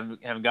I know you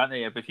haven't gotten it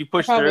yet. But if you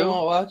push Probably through,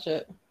 won't watch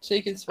it, so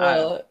you can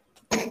spoil it.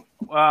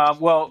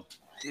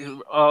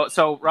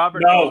 So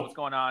Robert No. knows what's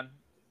going on.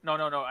 No.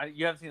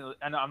 You haven't seen.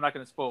 I'm not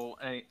going to spoil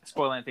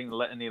anything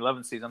in the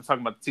 11th season. I'm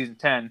talking about season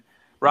 10.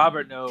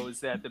 Robert knows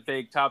that the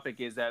big topic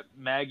is that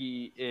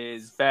Maggie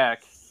is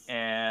back,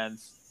 and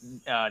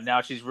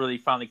now she's really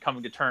finally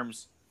coming to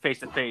terms face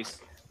to face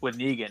with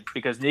Negan,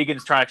 because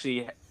Negan's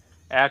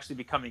actually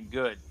becoming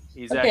good.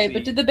 He's Okay,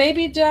 but did the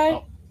baby die?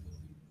 Oh.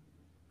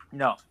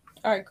 No.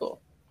 All right,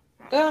 cool.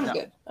 Then I'm No.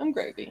 good. I'm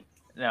gravy.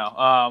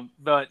 No.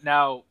 But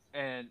now,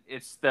 and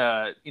it's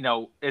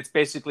it's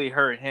basically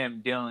her and him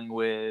dealing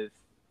with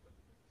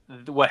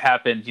what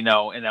happened, in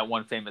that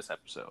one famous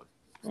episode.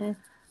 So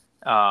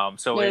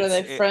Are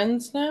they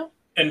friends now?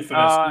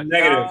 Infamous.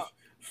 Negative.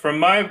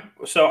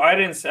 No. I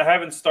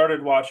haven't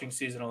started watching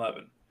season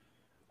 11.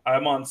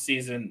 I'm on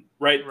season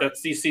right.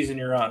 That's the season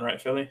you're on,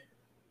 right, Philly?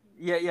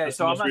 Yeah. That's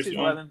So the I'm most not recent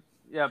season one? 11.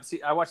 Yeah,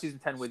 I watched season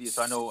 10 with you,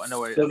 so I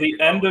know where. So the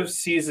end of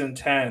season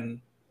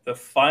 10, the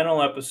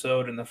final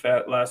episode in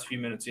the last few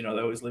minutes, they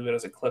always leave it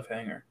as a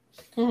cliffhanger.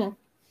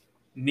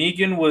 Mm-hmm.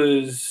 Negan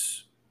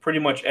was pretty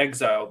much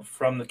exiled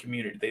from the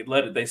community.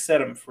 They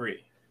set him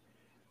free,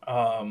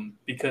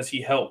 because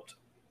he helped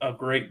a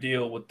great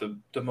deal with the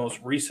most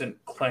recent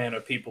clan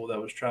of people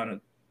that was trying to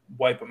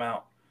wipe him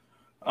out.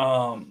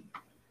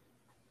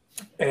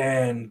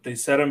 And they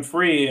set him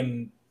free,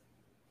 and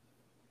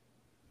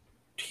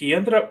he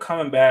ended up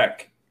coming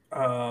back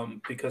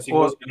because he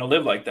wasn't going to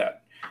live like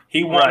that.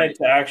 He wanted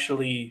to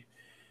actually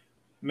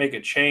make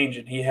a change,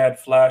 and he had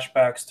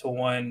flashbacks to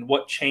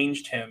what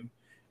changed him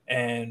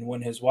and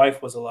when his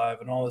wife was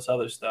alive and all this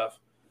other stuff.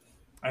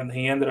 And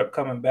he ended up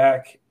coming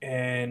back,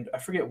 and I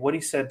forget what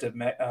he said to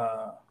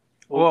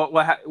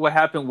what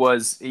happened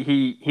was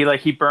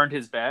he burned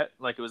his bat,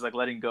 like it was like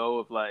letting go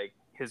of like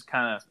his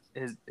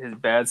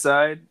bad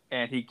side,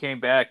 and he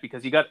came back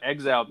because he got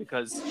exiled,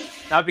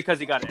 not because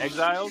he got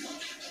exiled,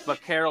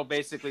 but Carol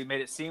basically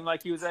made it seem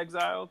like he was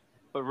exiled,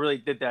 but really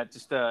did that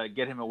just to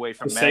get him away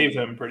from Maggie. Save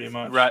him, pretty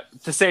much. Right,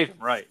 to save him,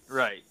 right.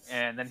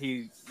 And then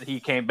he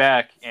came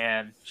back,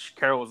 and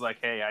Carol was like,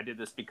 "Hey, I did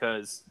this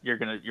because you're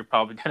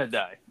probably gonna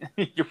die.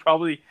 You're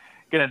probably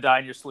gonna die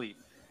in your sleep."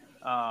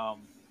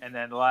 And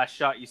then the last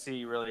shot you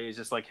see really is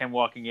just like him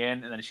walking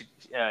in, and then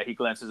he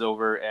glances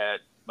over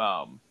at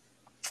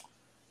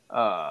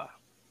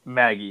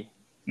Maggie.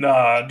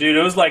 Nah, dude,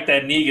 it was like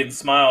that Negan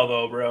smile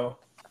though, bro.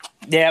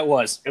 Yeah, it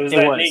was. It was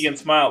Negan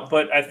smile,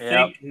 but I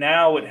think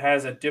now it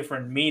has a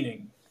different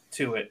meaning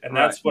to it, and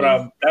that's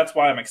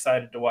why I'm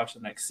excited to watch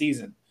the next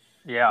season.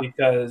 Yeah,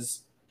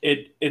 because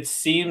it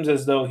seems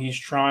as though he's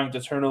trying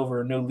to turn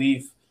over a new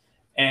leaf,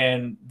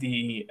 and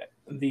the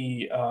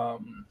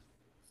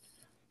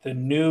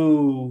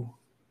new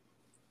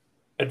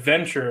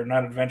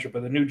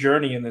the new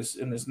journey in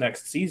this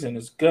next season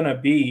is gonna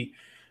be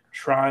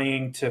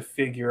trying to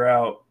figure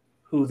out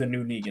who the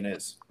new Negan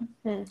is.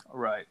 Mm-hmm.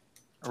 Right.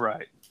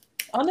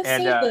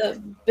 Honestly,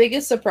 the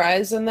biggest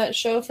surprise in that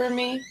show for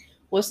me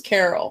was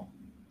Carol.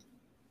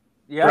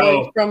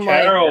 Yeah, from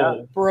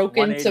Carol,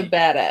 broken to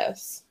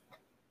badass.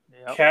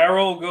 Yep.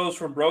 Carol goes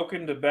from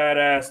broken to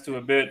badass to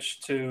a bitch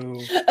to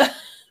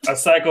a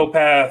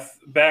psychopath,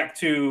 back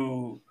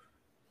to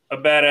a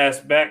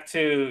badass, back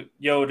to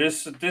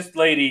this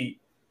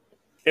lady.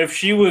 If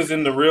she was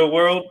in the real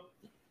world,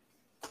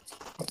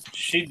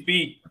 she'd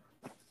be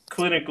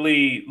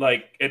clinically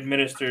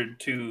administered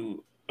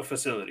to a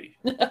facility.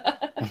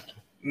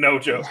 No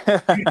joke.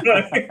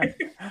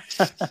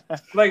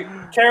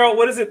 Carol,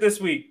 what is it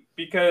this week?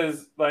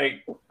 Because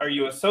are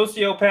you a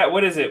sociopath?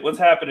 What is it? What's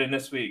happening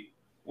this week?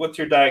 What's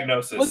your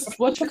diagnosis?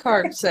 What's your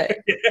card say?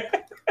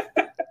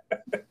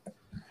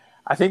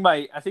 I think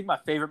my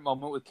favorite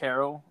moment with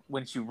Carol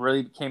when she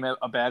really became a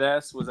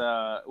badass was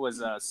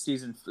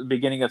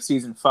beginning of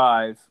season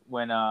 5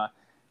 when the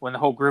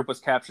whole group was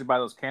captured by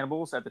those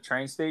cannibals at the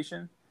train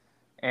station,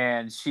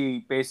 and she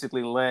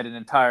basically led an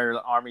entire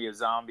army of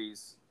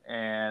zombies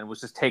and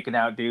was just taking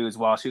out dudes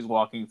while she was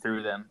walking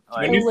through them.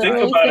 I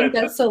think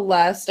that's the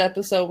last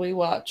episode we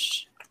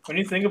watched. When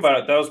you think about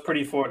it, that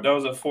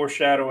was a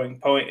foreshadowing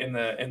point in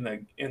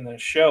the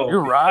show.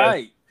 You're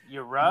right.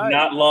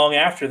 Not long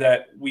after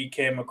that, we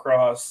came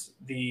across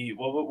the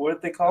what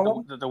did they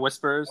call them? The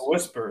Whisperers. The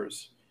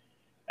Whisperers.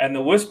 And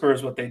the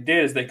Whisperers, what they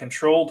did is they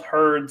controlled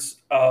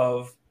herds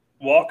of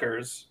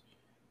walkers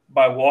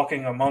by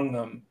walking among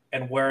them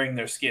and wearing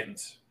their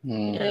skins.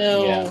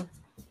 Yeah.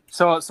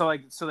 So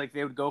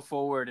they would go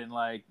forward and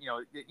a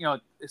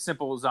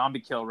simple zombie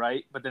kill,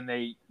 right? But then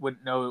they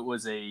wouldn't know it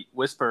was a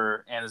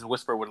Whisperer, and as a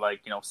Whisperer would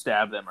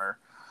stab them, or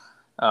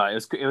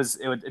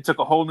it took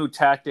a whole new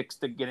tactics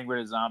to getting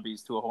rid of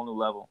zombies to a whole new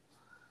level.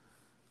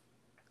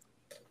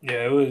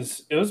 Yeah, it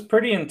was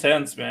pretty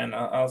intense, man.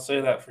 I'll say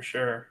that for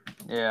sure.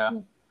 Yeah.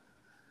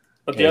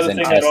 But the other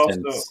thing that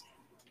also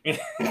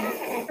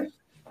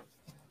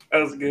That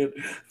was good.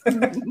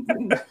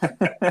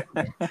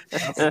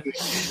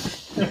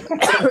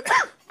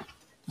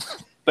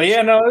 But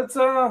yeah, no, it's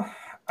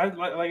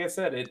like I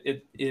said,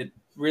 it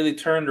really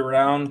turned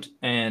around,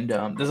 and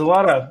there's a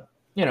lot of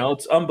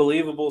it's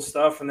unbelievable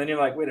stuff, and then you're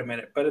like, wait a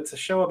minute, but it's a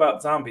show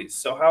about zombies,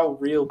 so how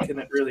real can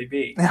it really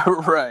be?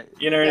 Right.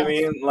 You know what I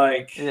mean?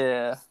 Like,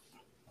 yeah.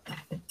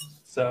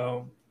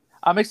 So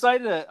I'm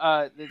excited.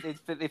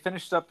 They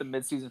finished up the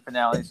mid-season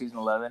finale, season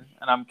 11,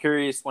 and I'm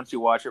curious once you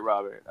watch it,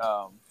 Robert,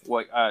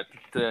 what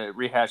to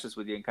rehash this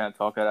with you and kind of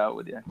talk it out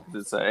with you.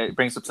 It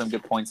brings up some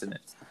good points in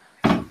it.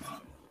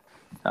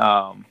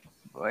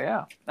 But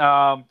yeah.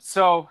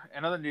 So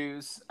in other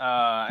news,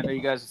 I know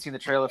you guys have seen the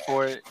trailer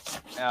for it.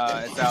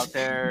 It's out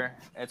there.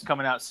 It's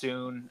coming out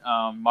soon.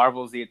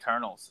 Marvel's The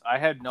Eternals. I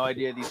had no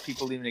idea these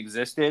people even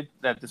existed,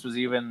 that this was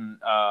even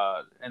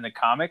in the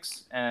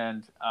comics.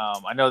 And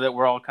I know that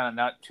we're all kind of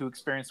not too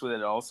experienced with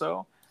it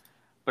also.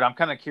 But I'm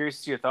kind of curious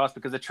to see your thoughts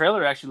because the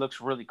trailer actually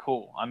looks really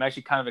cool. I'm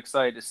actually kind of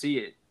excited to see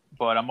it.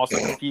 But I'm also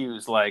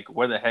confused, like,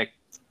 where the heck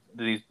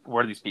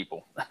were these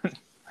people?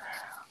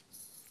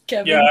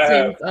 Kevin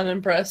seems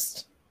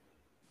unimpressed.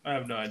 I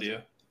have no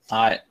idea.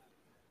 I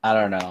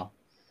don't know.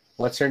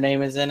 What's her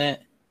name is in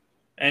it?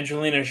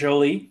 Angelina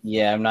Jolie.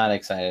 Yeah, I'm not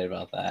excited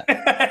about that.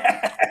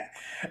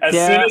 As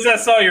soon as I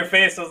saw your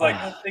face, I was like,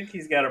 I think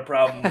he's got a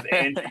problem with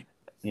Angie.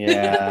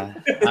 Yeah,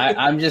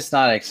 I'm just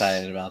not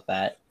excited about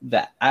that.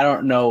 I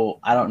don't know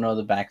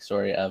the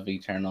backstory of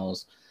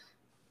Eternals.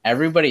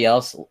 Everybody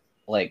else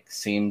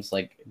seems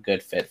like a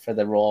good fit for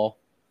the role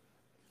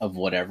of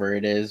whatever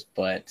it is,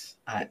 but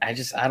I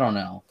don't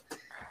know.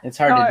 It's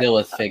hard to deal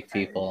with fake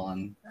people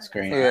on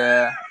screen.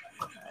 Yeah.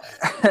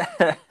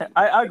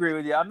 I agree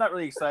with you. I'm not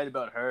really excited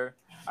about her.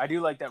 I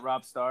do like that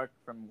Rob Stark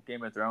from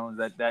Game of Thrones.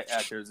 That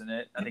actor's in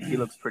it. I think he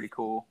looks pretty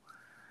cool.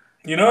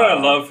 You know what I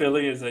love,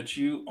 Philly, is that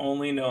you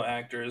only know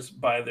actors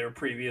by their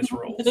previous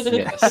roles.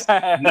 Yes.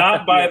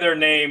 Not by their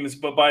names,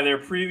 but by their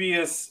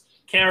previous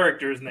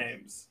characters'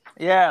 names.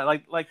 Yeah,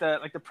 like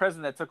the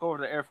president that took over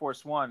the Air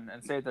Force One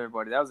and saved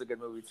everybody. That was a good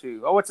movie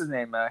too. Oh, what's his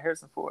name?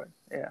 Harrison Ford.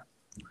 Yeah.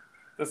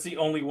 That's the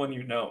only one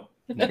you know.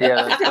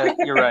 Yeah,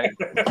 you're right.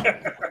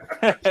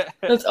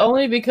 That's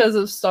only because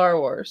of Star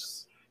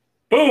Wars.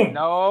 Boom.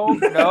 No.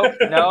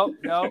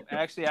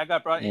 Actually, I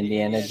got brought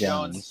Indiana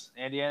Jones.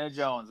 Indiana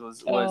Jones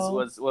was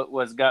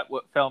got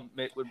what film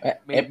made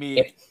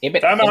me.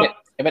 Time out.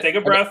 Take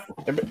a breath.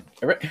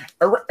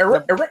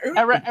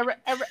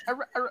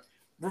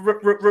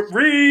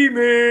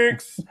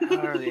 Remix. I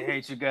really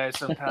hate you guys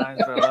sometimes,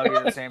 but I love you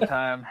at the same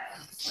time.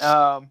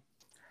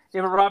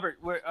 Yeah, but Robert,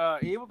 are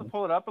you able to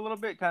pull it up a little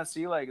bit, kind of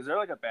see is there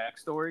a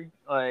backstory,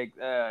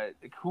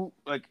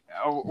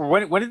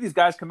 when did these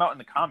guys come out in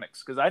the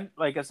comics? Because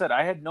like I said,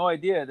 I had no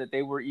idea that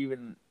they were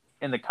even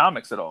in the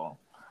comics at all.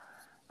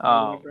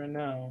 Right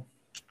now,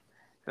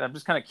 I'm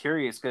just kind of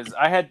curious because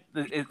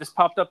this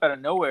popped up out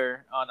of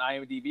nowhere on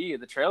IMDb,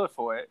 the trailer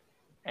for it,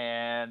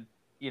 and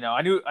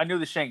I knew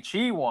the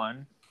Shang-Chi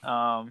one,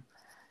 but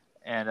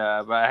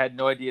I had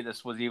no idea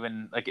this was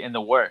even in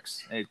the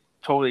works. It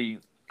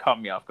totally caught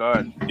me off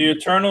guard. The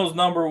Eternals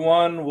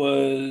 #1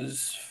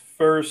 was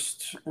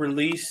first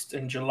released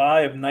in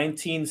July of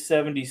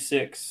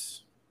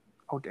 1976.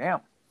 Oh,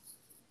 damn.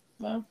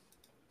 Wow.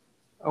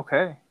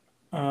 Okay.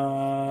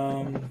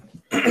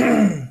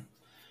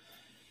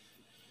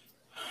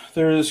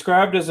 They're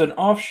described as an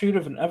offshoot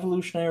of an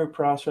evolutionary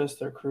process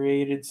that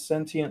created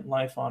sentient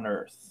life on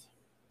Earth.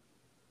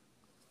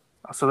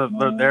 So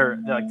they're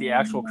like the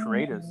actual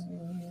creators.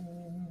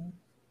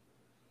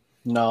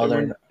 No,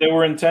 they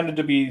were intended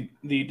to be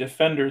the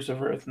defenders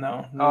of Earth.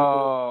 No,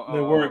 they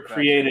weren't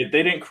created.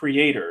 They didn't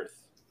create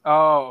Earth.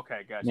 Oh,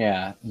 okay, gotcha.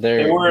 Yeah,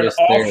 they were an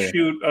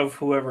offshoot of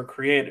whoever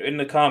created. In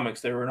the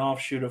comics, they were an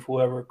offshoot of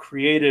whoever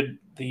created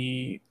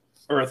the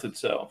Earth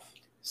itself.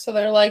 So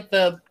they're like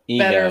the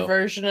better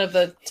version of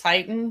the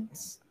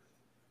Titans.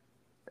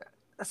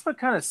 That's what it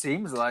kind of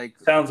seems like.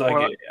 Sounds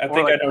like it. I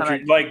think I know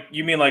what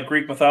you mean, like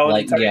Greek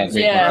mythology. Greek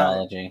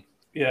mythology.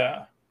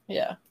 Yeah.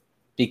 Yeah.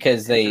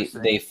 Because they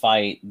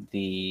fight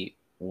I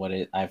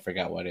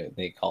forgot what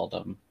they called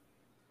them,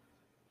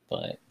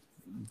 but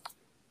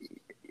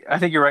I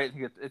think you're right. I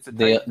think it's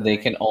they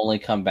can only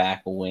come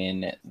back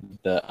when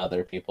the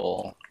other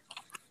people.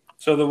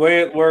 So the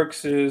way it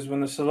works is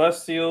when the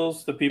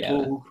Celestials, the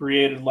people who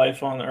created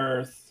life on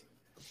Earth,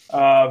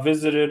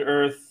 visited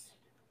Earth,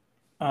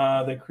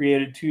 they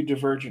created two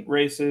divergent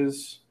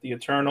races: the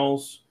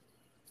Eternals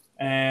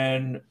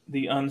and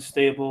the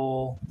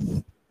unstable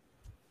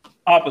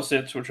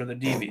opposites, which are the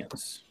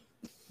Deviants.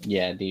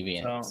 Yeah,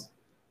 Deviants.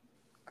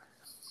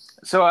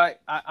 So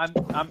I'm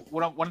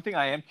one thing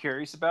I am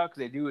curious about, because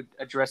they do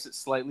address it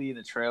slightly in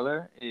the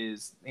trailer,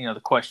 is the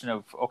question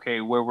of,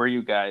 okay, where were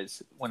you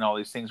guys when all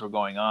these things were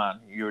going on?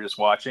 You were just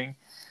watching,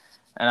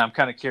 and I'm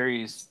kind of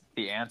curious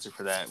the answer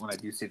for that when I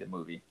do see the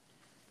movie.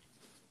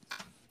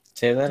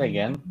 Say that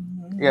again.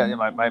 Yeah,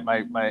 my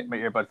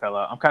earbud fell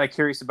out. I'm kind of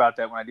curious about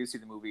that when I do see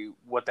the movie,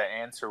 what the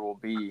answer will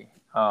be.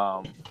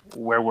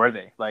 Where were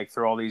they?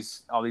 Through all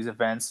these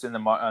events in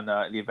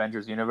the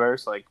Avengers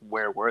universe,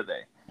 where were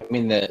they? I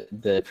mean,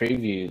 the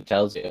preview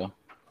tells you.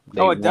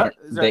 It does?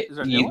 Is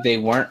there a new one? They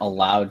weren't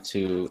allowed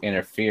to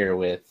interfere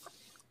with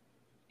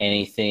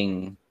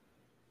anything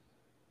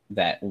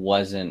that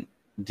wasn't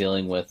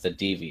dealing with the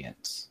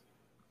deviants.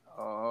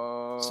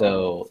 Oh.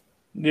 So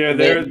Yeah,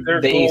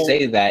 they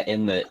say that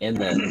in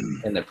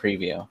the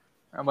preview.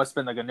 That must have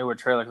been like a newer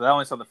trailer because I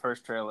only saw the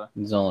first trailer.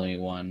 There's only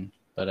one,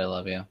 but I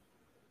love you.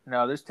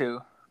 No, there's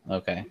two.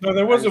 Okay. No,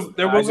 there was a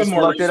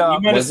more looked it recent.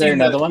 up. Was there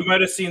another one? You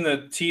might have seen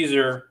the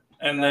teaser,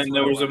 and That's then what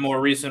there it was a was. more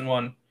recent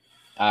one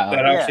that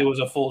Yeah. actually was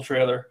a full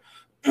trailer.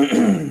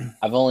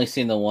 I've only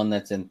seen the one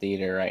that's in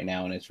theater right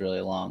now, and it's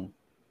really long.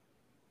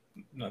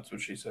 That's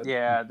what she said.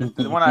 Yeah,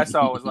 the one I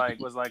saw was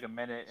like a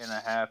minute and a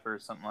half or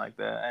something like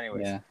that.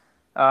 Anyways, Yeah.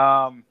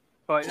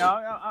 but no,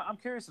 I'm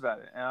curious about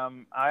it.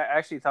 I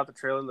actually thought the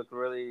trailer looked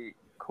really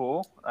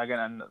cool.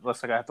 Again, it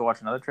looks like I have to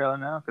watch another trailer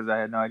now because I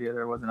had no idea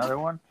there was another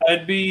one.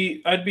 I'd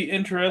be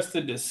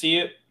interested to see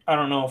it. I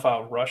don't know if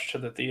I'll rush to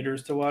the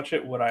theaters to watch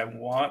it. What I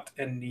want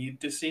and need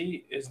to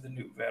see is the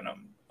new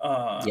Venom.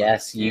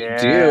 Yes, you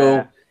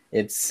do.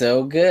 It's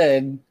so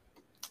good.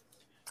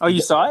 Oh,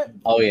 you saw it?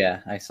 Oh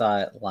yeah, I saw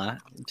it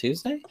last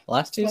Tuesday.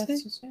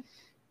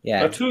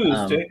 Yeah, A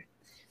Tuesday.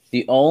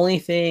 The only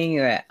thing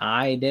that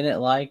I didn't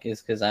like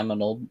is because I'm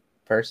an old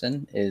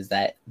person. Is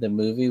that the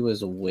movie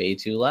was way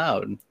too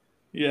loud.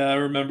 Yeah, I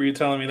remember you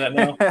telling me that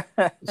now.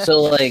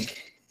 So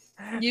like,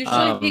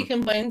 Usually he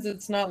complains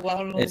it's not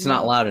loud enough. it's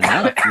not loud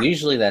enough.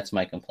 Usually that's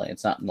my complaint.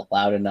 It's not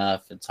loud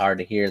enough. It's hard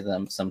to hear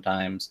them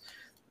sometimes.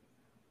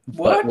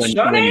 What,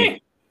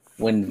 Johnny?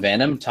 When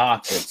Venom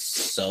talks, it's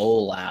so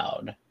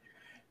loud.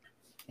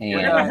 And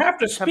We're gonna have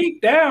to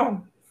speak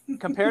down.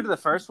 Compared to the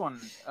first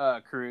one,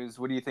 Cruz,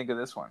 what do you think of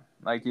this one?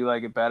 Like, do you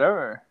like it better?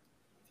 Or?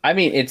 I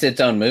mean, it's its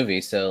own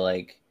movie, so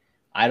like,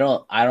 I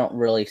don't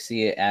really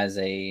see it as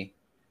a.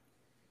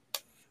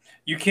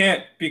 You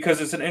can't, because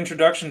it's an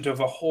introduction to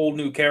a whole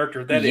new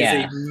character. That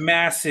is a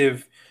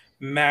massive,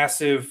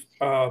 massive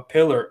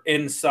pillar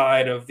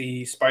inside of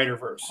the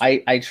Spider-Verse.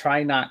 I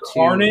try not to.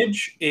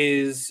 Carnage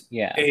is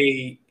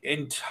a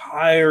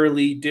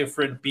entirely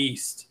different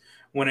beast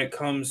when it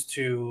comes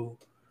to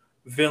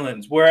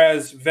villains,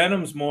 whereas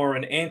Venom's more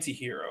an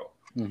anti-hero.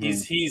 Mm-hmm.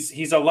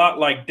 He's a lot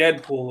like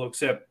Deadpool,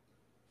 except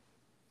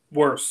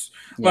worse.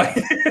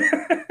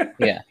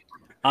 Yeah.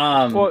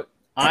 Well,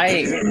 I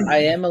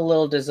am a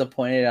little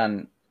disappointed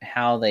on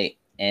how they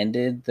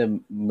ended the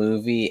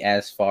movie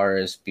as far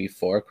as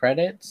before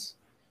credits,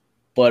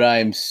 but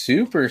I'm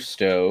super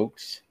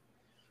stoked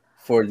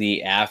for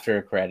the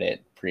after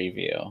credit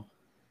preview.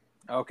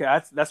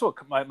 Okay, that's what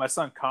my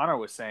son Connor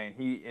was saying.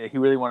 He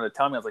really wanted to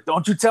tell me. I was like,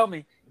 "Don't you tell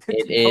me?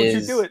 Don't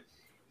you do it?"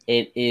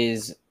 It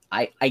is.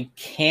 I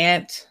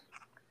can't.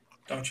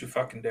 Don't you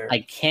fucking dare! I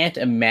can't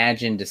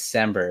imagine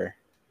December.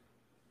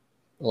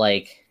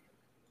 Like,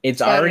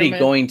 it's already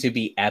going to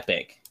be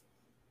epic.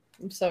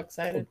 I'm so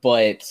excited.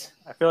 But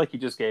I feel like you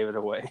just gave it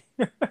away.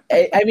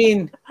 I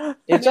mean,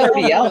 it's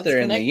already out there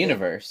in the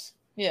universe.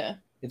 Yeah.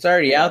 It's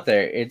already out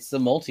there. It's the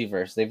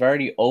multiverse. They've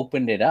already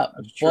opened it up.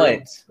 That's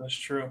true. That's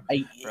true.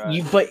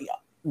 But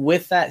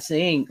with that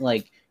saying,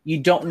 like, we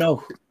don't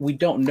know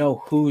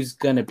who's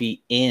gonna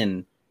be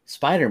in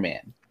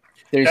Spider-Man.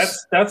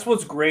 That's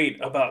what's great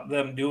about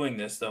them doing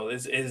this, though,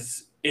 is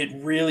it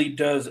really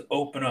does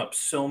open up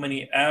so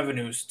many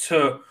avenues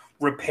to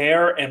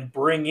repair and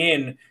bring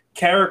in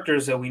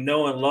characters that we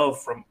know and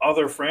love from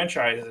other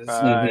franchises,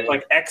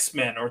 like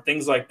X-Men or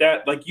things like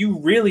that. Like, you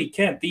really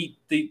can't.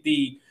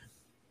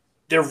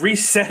 They're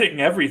resetting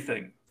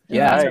everything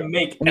to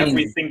make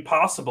everything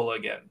possible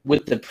again.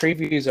 With the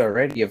previews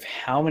already of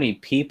how many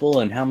people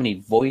and how many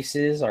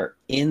voices are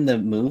in the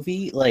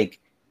movie,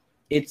 like,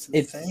 it's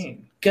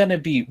gonna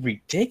be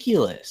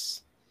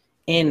ridiculous.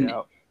 And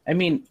I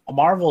mean,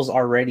 Marvel's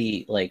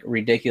already like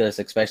ridiculous,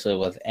 especially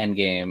with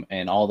Endgame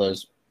and all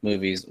those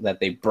movies that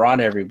they brought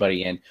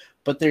everybody in.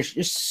 But there's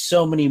just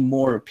so many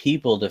more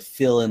people to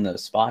fill in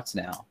those spots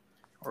now.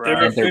 Right.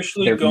 They're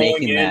officially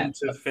going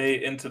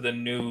into the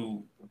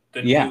new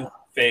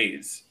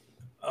phase,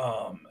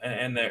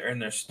 and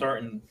they're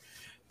starting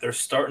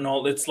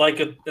all. It's like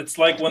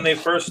when they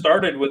first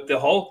started with the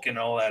Hulk and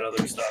all that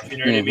other stuff. You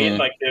know what I mean?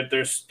 Like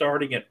they're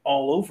starting it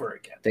all over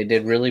again. They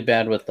did really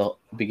bad with the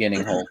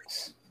beginning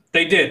Hulks.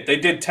 They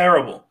did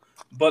terrible.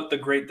 But the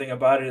great thing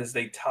about it is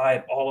they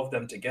tied all of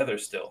them together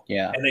still.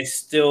 Yeah, and they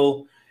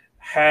still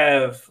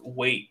have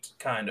weight,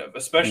 kind of,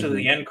 especially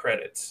the end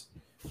credits.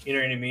 You know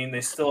what I mean?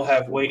 They still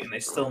have weight and they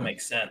still make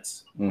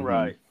sense.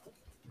 Right.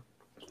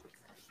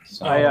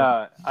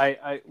 So,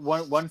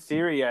 one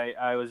theory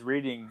I was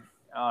reading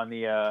on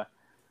the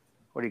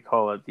what do you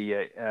call it?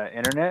 The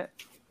internet.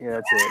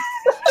 Yeah, that's it.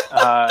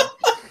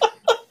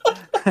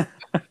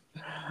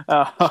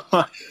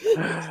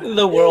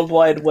 The World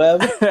Wide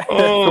Web.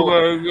 Oh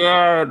my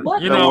God!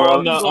 What? You know,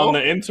 on the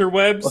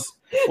interwebs.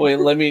 Wait,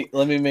 let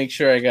me make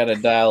sure I got a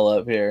dial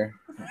up here.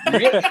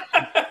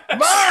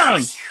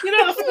 Mom, get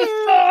off the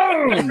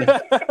phone!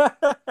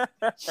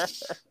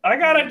 I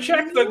gotta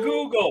check the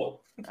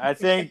Google. I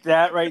think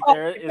that right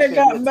there is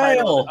the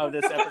title of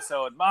this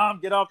episode.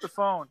 Mom, get off the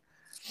phone.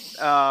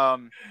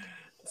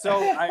 So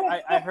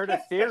I heard a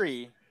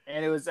theory,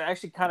 and it was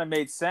actually kind of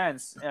made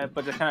sense,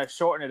 but to kind of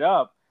shorten it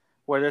up,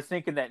 where they're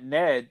thinking that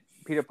Ned,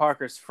 Peter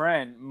Parker's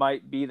friend,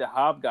 might be the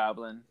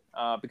Hobgoblin,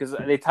 because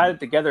they tied it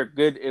together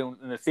good in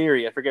the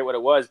theory. I forget what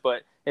it was,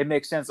 but it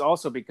makes sense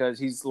also because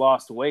he's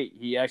lost weight.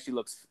 He actually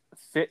looks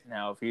fit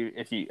now.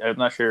 I'm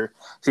not sure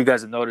if you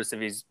guys have noticed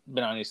if he's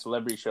been on any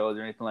celebrity shows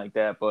or anything like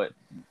that, but.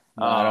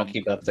 No, I don't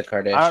keep up the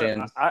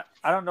Kardashians. I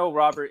don't know,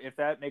 Robert, if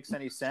that makes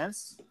any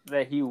sense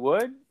that he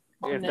would.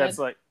 If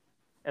Ned.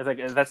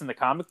 if that's in the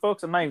comic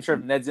books. I'm not even sure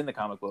if Ned's in the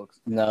comic books.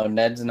 No,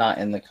 Ned's not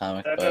in the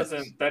comic books.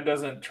 That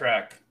doesn't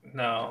track.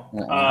 No.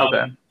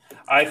 Okay.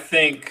 I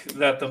think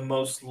that the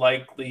most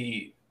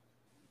likely,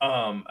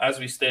 as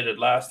we stated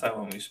last time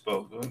when we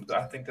spoke,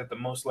 I think that the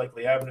most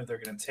likely avenue they're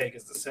going to take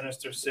is the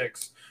Sinister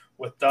Six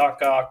with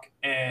Doc Ock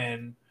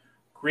and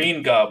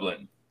Green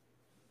Goblin.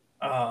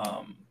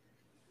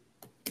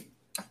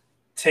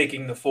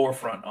 Taking the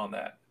forefront on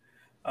that,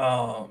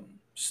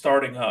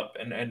 starting up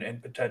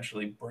and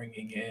potentially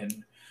bringing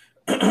in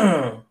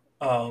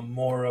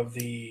more of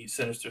the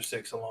Sinister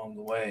Six along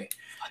the way.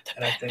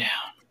 And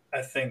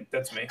I think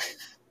that's me.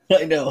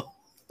 I know.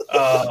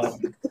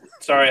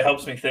 Sorry, it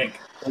helps me think.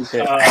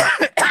 Okay.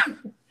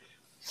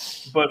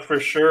 But for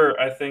sure,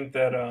 I think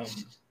that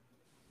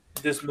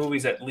this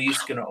movie's at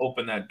least going to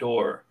open that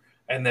door,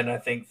 and then I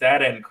think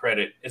that end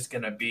credit is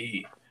going to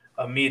be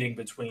a meeting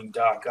between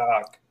Doc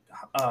Ock,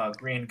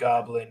 Green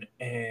Goblin,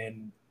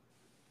 and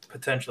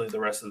potentially the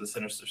rest of the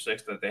Sinister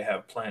Six that they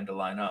have planned to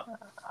line up.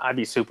 I'd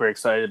be super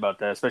excited about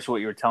that, especially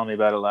what you were telling me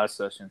about it last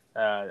session.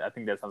 I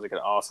think that sounds like an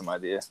awesome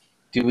idea.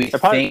 Do we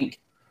think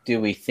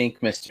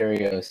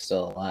Mysterio is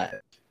still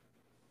alive?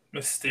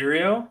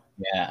 Mysterio?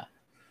 Yeah.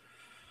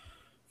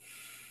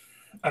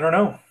 I don't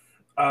know.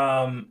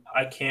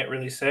 I can't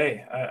really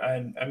say.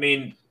 I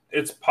mean,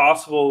 it's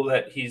possible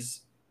that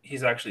he's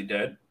actually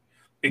dead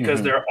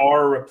because there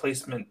are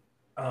replacement.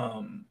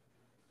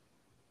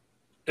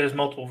 There's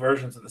multiple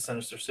versions of the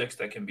Sinister Six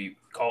that can be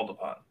called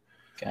upon.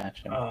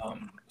 Gotcha.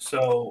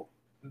 So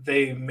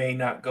they may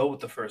not go with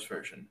the first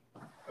version,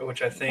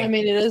 which I think. I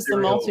mean, it is the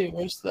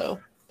multiverse, though.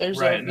 There's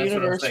Right, a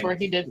universe where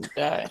he didn't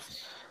die.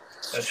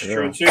 That's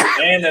true too.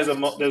 And there's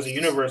a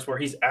universe where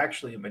he's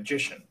actually a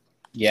magician.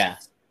 Yeah.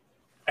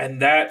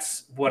 And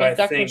that's what Like I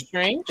Doctor think.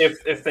 Strange?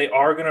 If they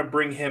are going to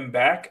bring him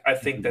back, I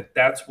think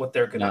that's what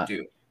they're going to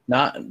do.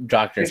 Not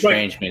Doctor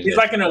Strange. He's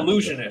like an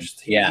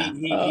illusionist.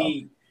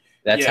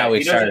 That's how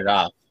he started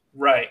off.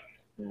 Right.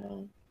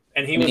 Yeah.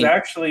 And he was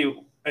actually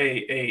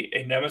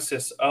a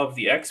nemesis of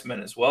the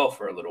X-Men as well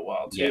for a little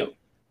while too. Yeah.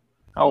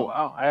 Oh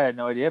wow, I had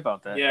no idea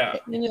about that. Yeah.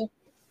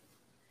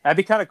 That'd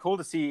be kind of cool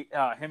to see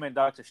him and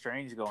Doctor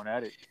Strange going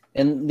at it.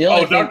 And the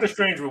only Doctor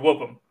Strange would whoop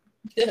him.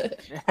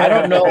 I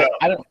don't know.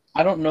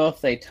 I don't know if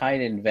they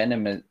tied in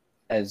Venom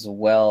as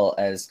well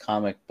as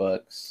comic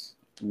books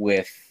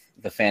with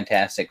the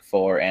Fantastic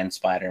Four and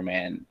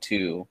Spider-Man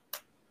to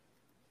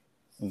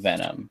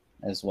Venom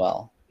as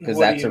well, because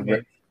that's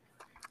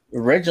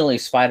originally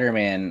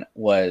Spider-Man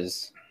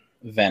was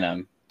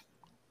Venom.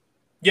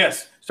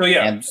 Yes. So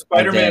yeah,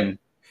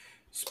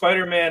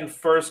 Spider-Man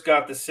first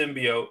got the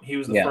symbiote. He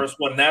was the first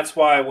one. That's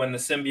why when the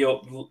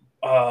symbiote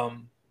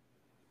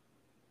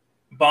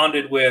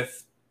bonded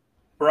with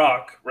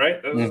Brock,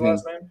 right? That was his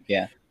last name?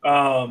 Yeah.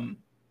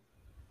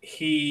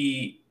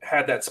 He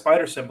had that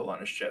spider symbol on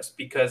his chest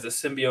because the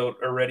symbiote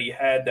already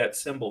had that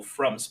symbol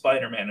from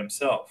Spider-Man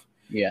himself.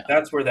 Yeah.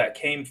 That's where that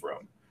came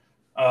from.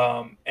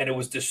 And it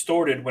was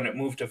distorted when it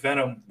moved to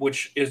Venom,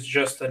 which is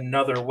just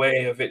another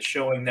way of it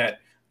showing that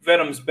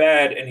Venom's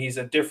bad and he's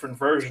a different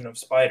version of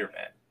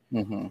Spider-Man.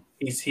 Mm-hmm.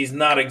 He's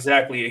not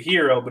exactly a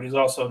hero, but he's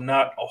also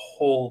not a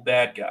whole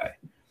bad guy.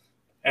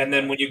 And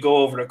then when you go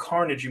over to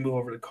Carnage, you move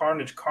over to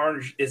Carnage.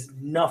 Carnage is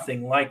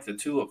nothing like the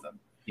two of them.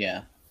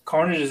 Yeah.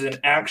 Carnage is an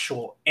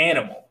actual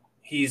animal.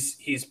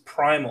 He's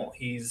primal.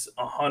 He's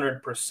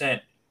 100%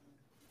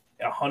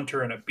 a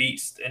hunter and a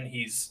beast, and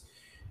he's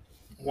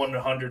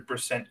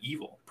 100%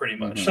 evil, pretty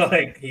much.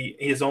 Like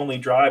his only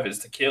drive is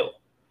to kill.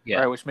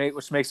 Yeah. Right,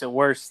 which makes it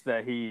worse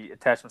that he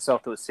attached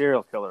himself to a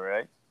serial killer,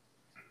 right?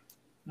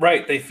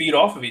 Right. They feed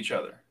off of each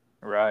other.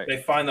 Right.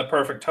 They find the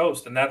perfect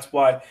host, and that's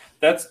why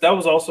that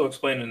was also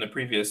explained in the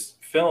previous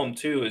film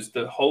too. Is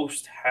the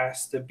host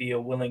has to be a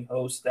willing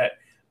host that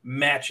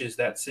matches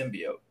that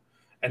symbiote,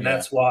 and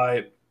that's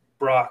why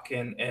Brock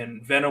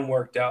and Venom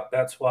worked out.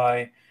 That's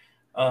why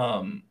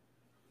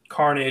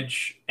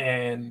Carnage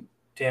and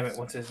damn it,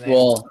 what's his name?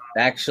 Well,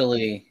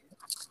 actually,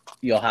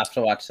 you'll have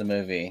to watch the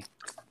movie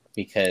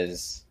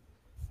because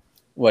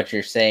what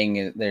you're saying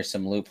is there's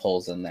some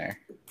loopholes in there.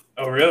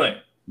 Oh, really?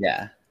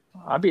 Yeah.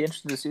 I'd be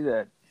interested to see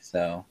that.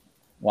 So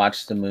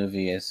watch the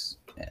movie as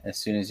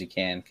soon as you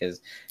can,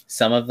 because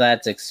some of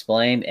that's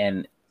explained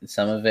and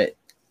some of it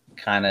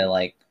kind of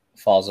like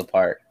falls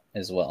apart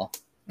as well.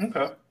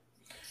 Okay.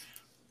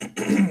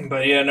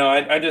 But yeah, no,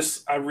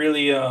 I'm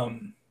really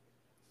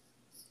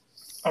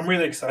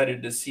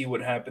excited to see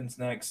what happens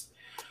next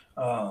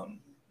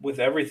with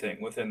everything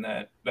within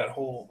that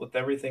whole, with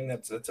everything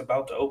that's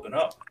about to open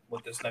up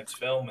with this next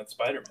film with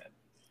Spider-Man.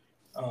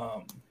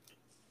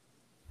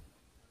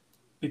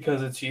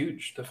 Because it's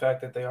huge. The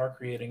fact that they are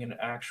creating an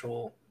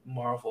actual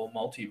Marvel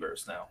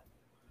multiverse now.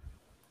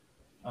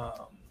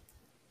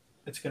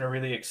 It's going to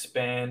really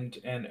expand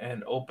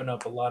and open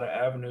up a lot of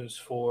avenues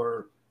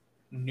for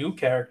new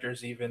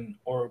characters, even,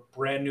 or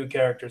brand new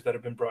characters that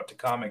have been brought to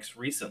comics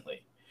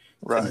recently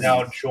to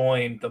now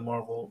join the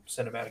Marvel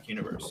Cinematic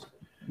Universe.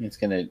 It's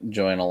going to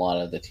join a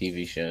lot of the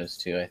TV shows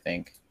too, I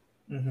think.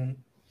 Mm-hmm.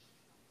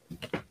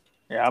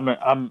 Yeah,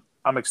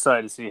 I'm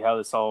excited to see how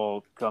this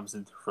all comes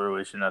into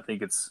fruition. I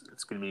think it's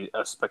going to be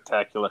a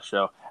spectacular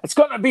show. It's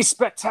going to be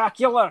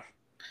spectacular.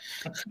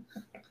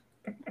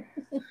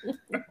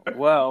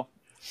 Well,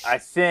 I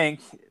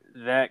think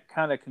that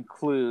kind of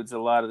concludes a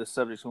lot of the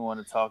subjects we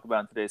want to talk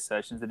about in today's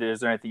session. Is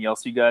there anything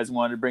else you guys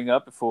wanted to bring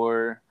up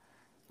before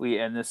we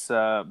end this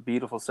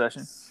beautiful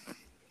session?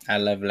 I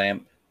love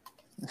Lamp.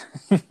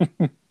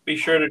 Be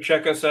sure to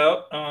check us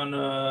out on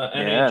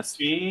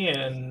NHP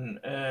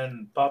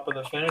and Papa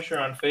the Finisher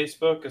on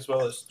Facebook, as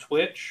well as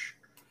Twitch.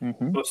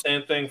 Mm-hmm. So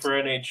same thing for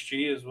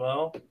NHG as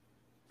well.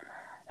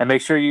 And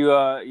make sure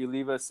you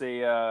leave us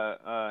hit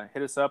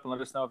us up and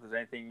let us know if there's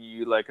anything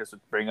you'd like us to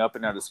bring up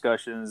in our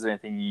discussions,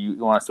 anything you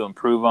want us to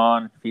improve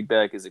on.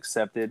 Feedback is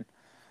accepted.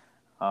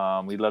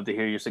 We'd love to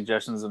hear your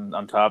suggestions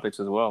on topics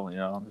as well. You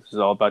know, this is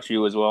all about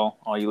you as well,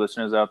 all you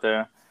listeners out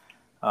there.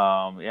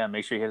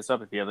 Make sure you hit us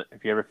up if you're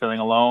ever feeling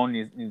alone,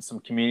 you need some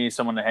community,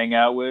 someone to hang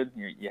out with.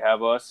 You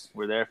have us.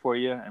 We're there for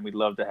you, and we'd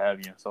love to have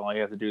you. So all you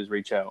have to do is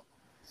reach out.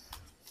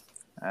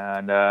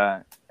 And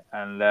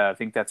I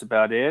think that's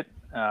about it.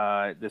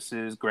 This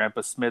is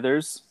Grandpa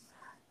Smithers,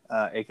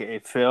 aka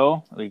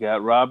Phil. We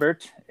got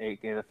Robert,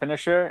 aka the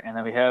Finisher, and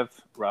then we have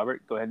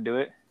Robert. Go ahead and do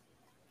it.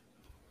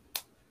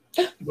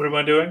 What am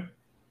I doing?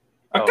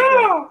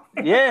 Oh,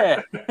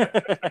 yeah.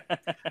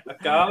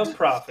 God of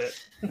Prophet.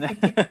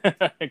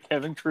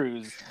 Kevin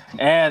Cruz.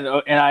 And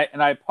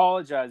I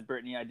apologize,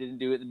 Brittany. I didn't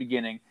do it at the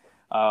beginning.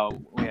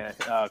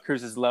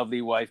 Cruz's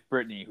lovely wife,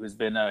 Brittany, who's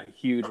been a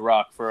huge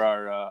rock for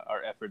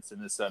our efforts in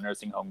this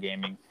nursing home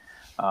gaming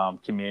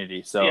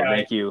community. So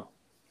thank you.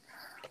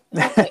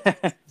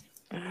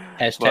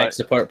 Hashtag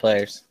support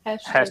players.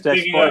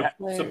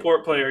 Hashtag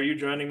support player. Are you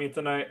joining me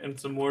tonight in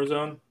some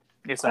Warzone?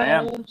 Yes, I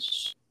am.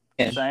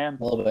 Yes, I am.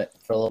 For a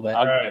little bit.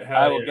 All right.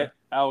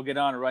 I will get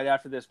on right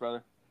after this,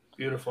 brother.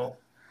 Beautiful.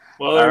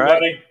 Well,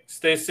 everybody,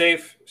 stay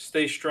safe,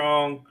 stay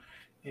strong,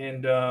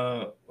 and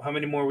how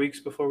many more weeks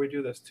before we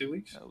do this? 2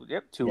 weeks?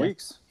 Yep, 2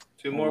 weeks.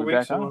 2 more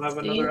weeks, and we'll have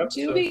another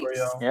episode for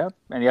y'all. Yep,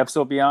 and the episode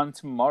will be on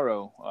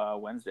tomorrow,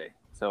 Wednesday.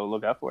 So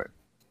look out for it.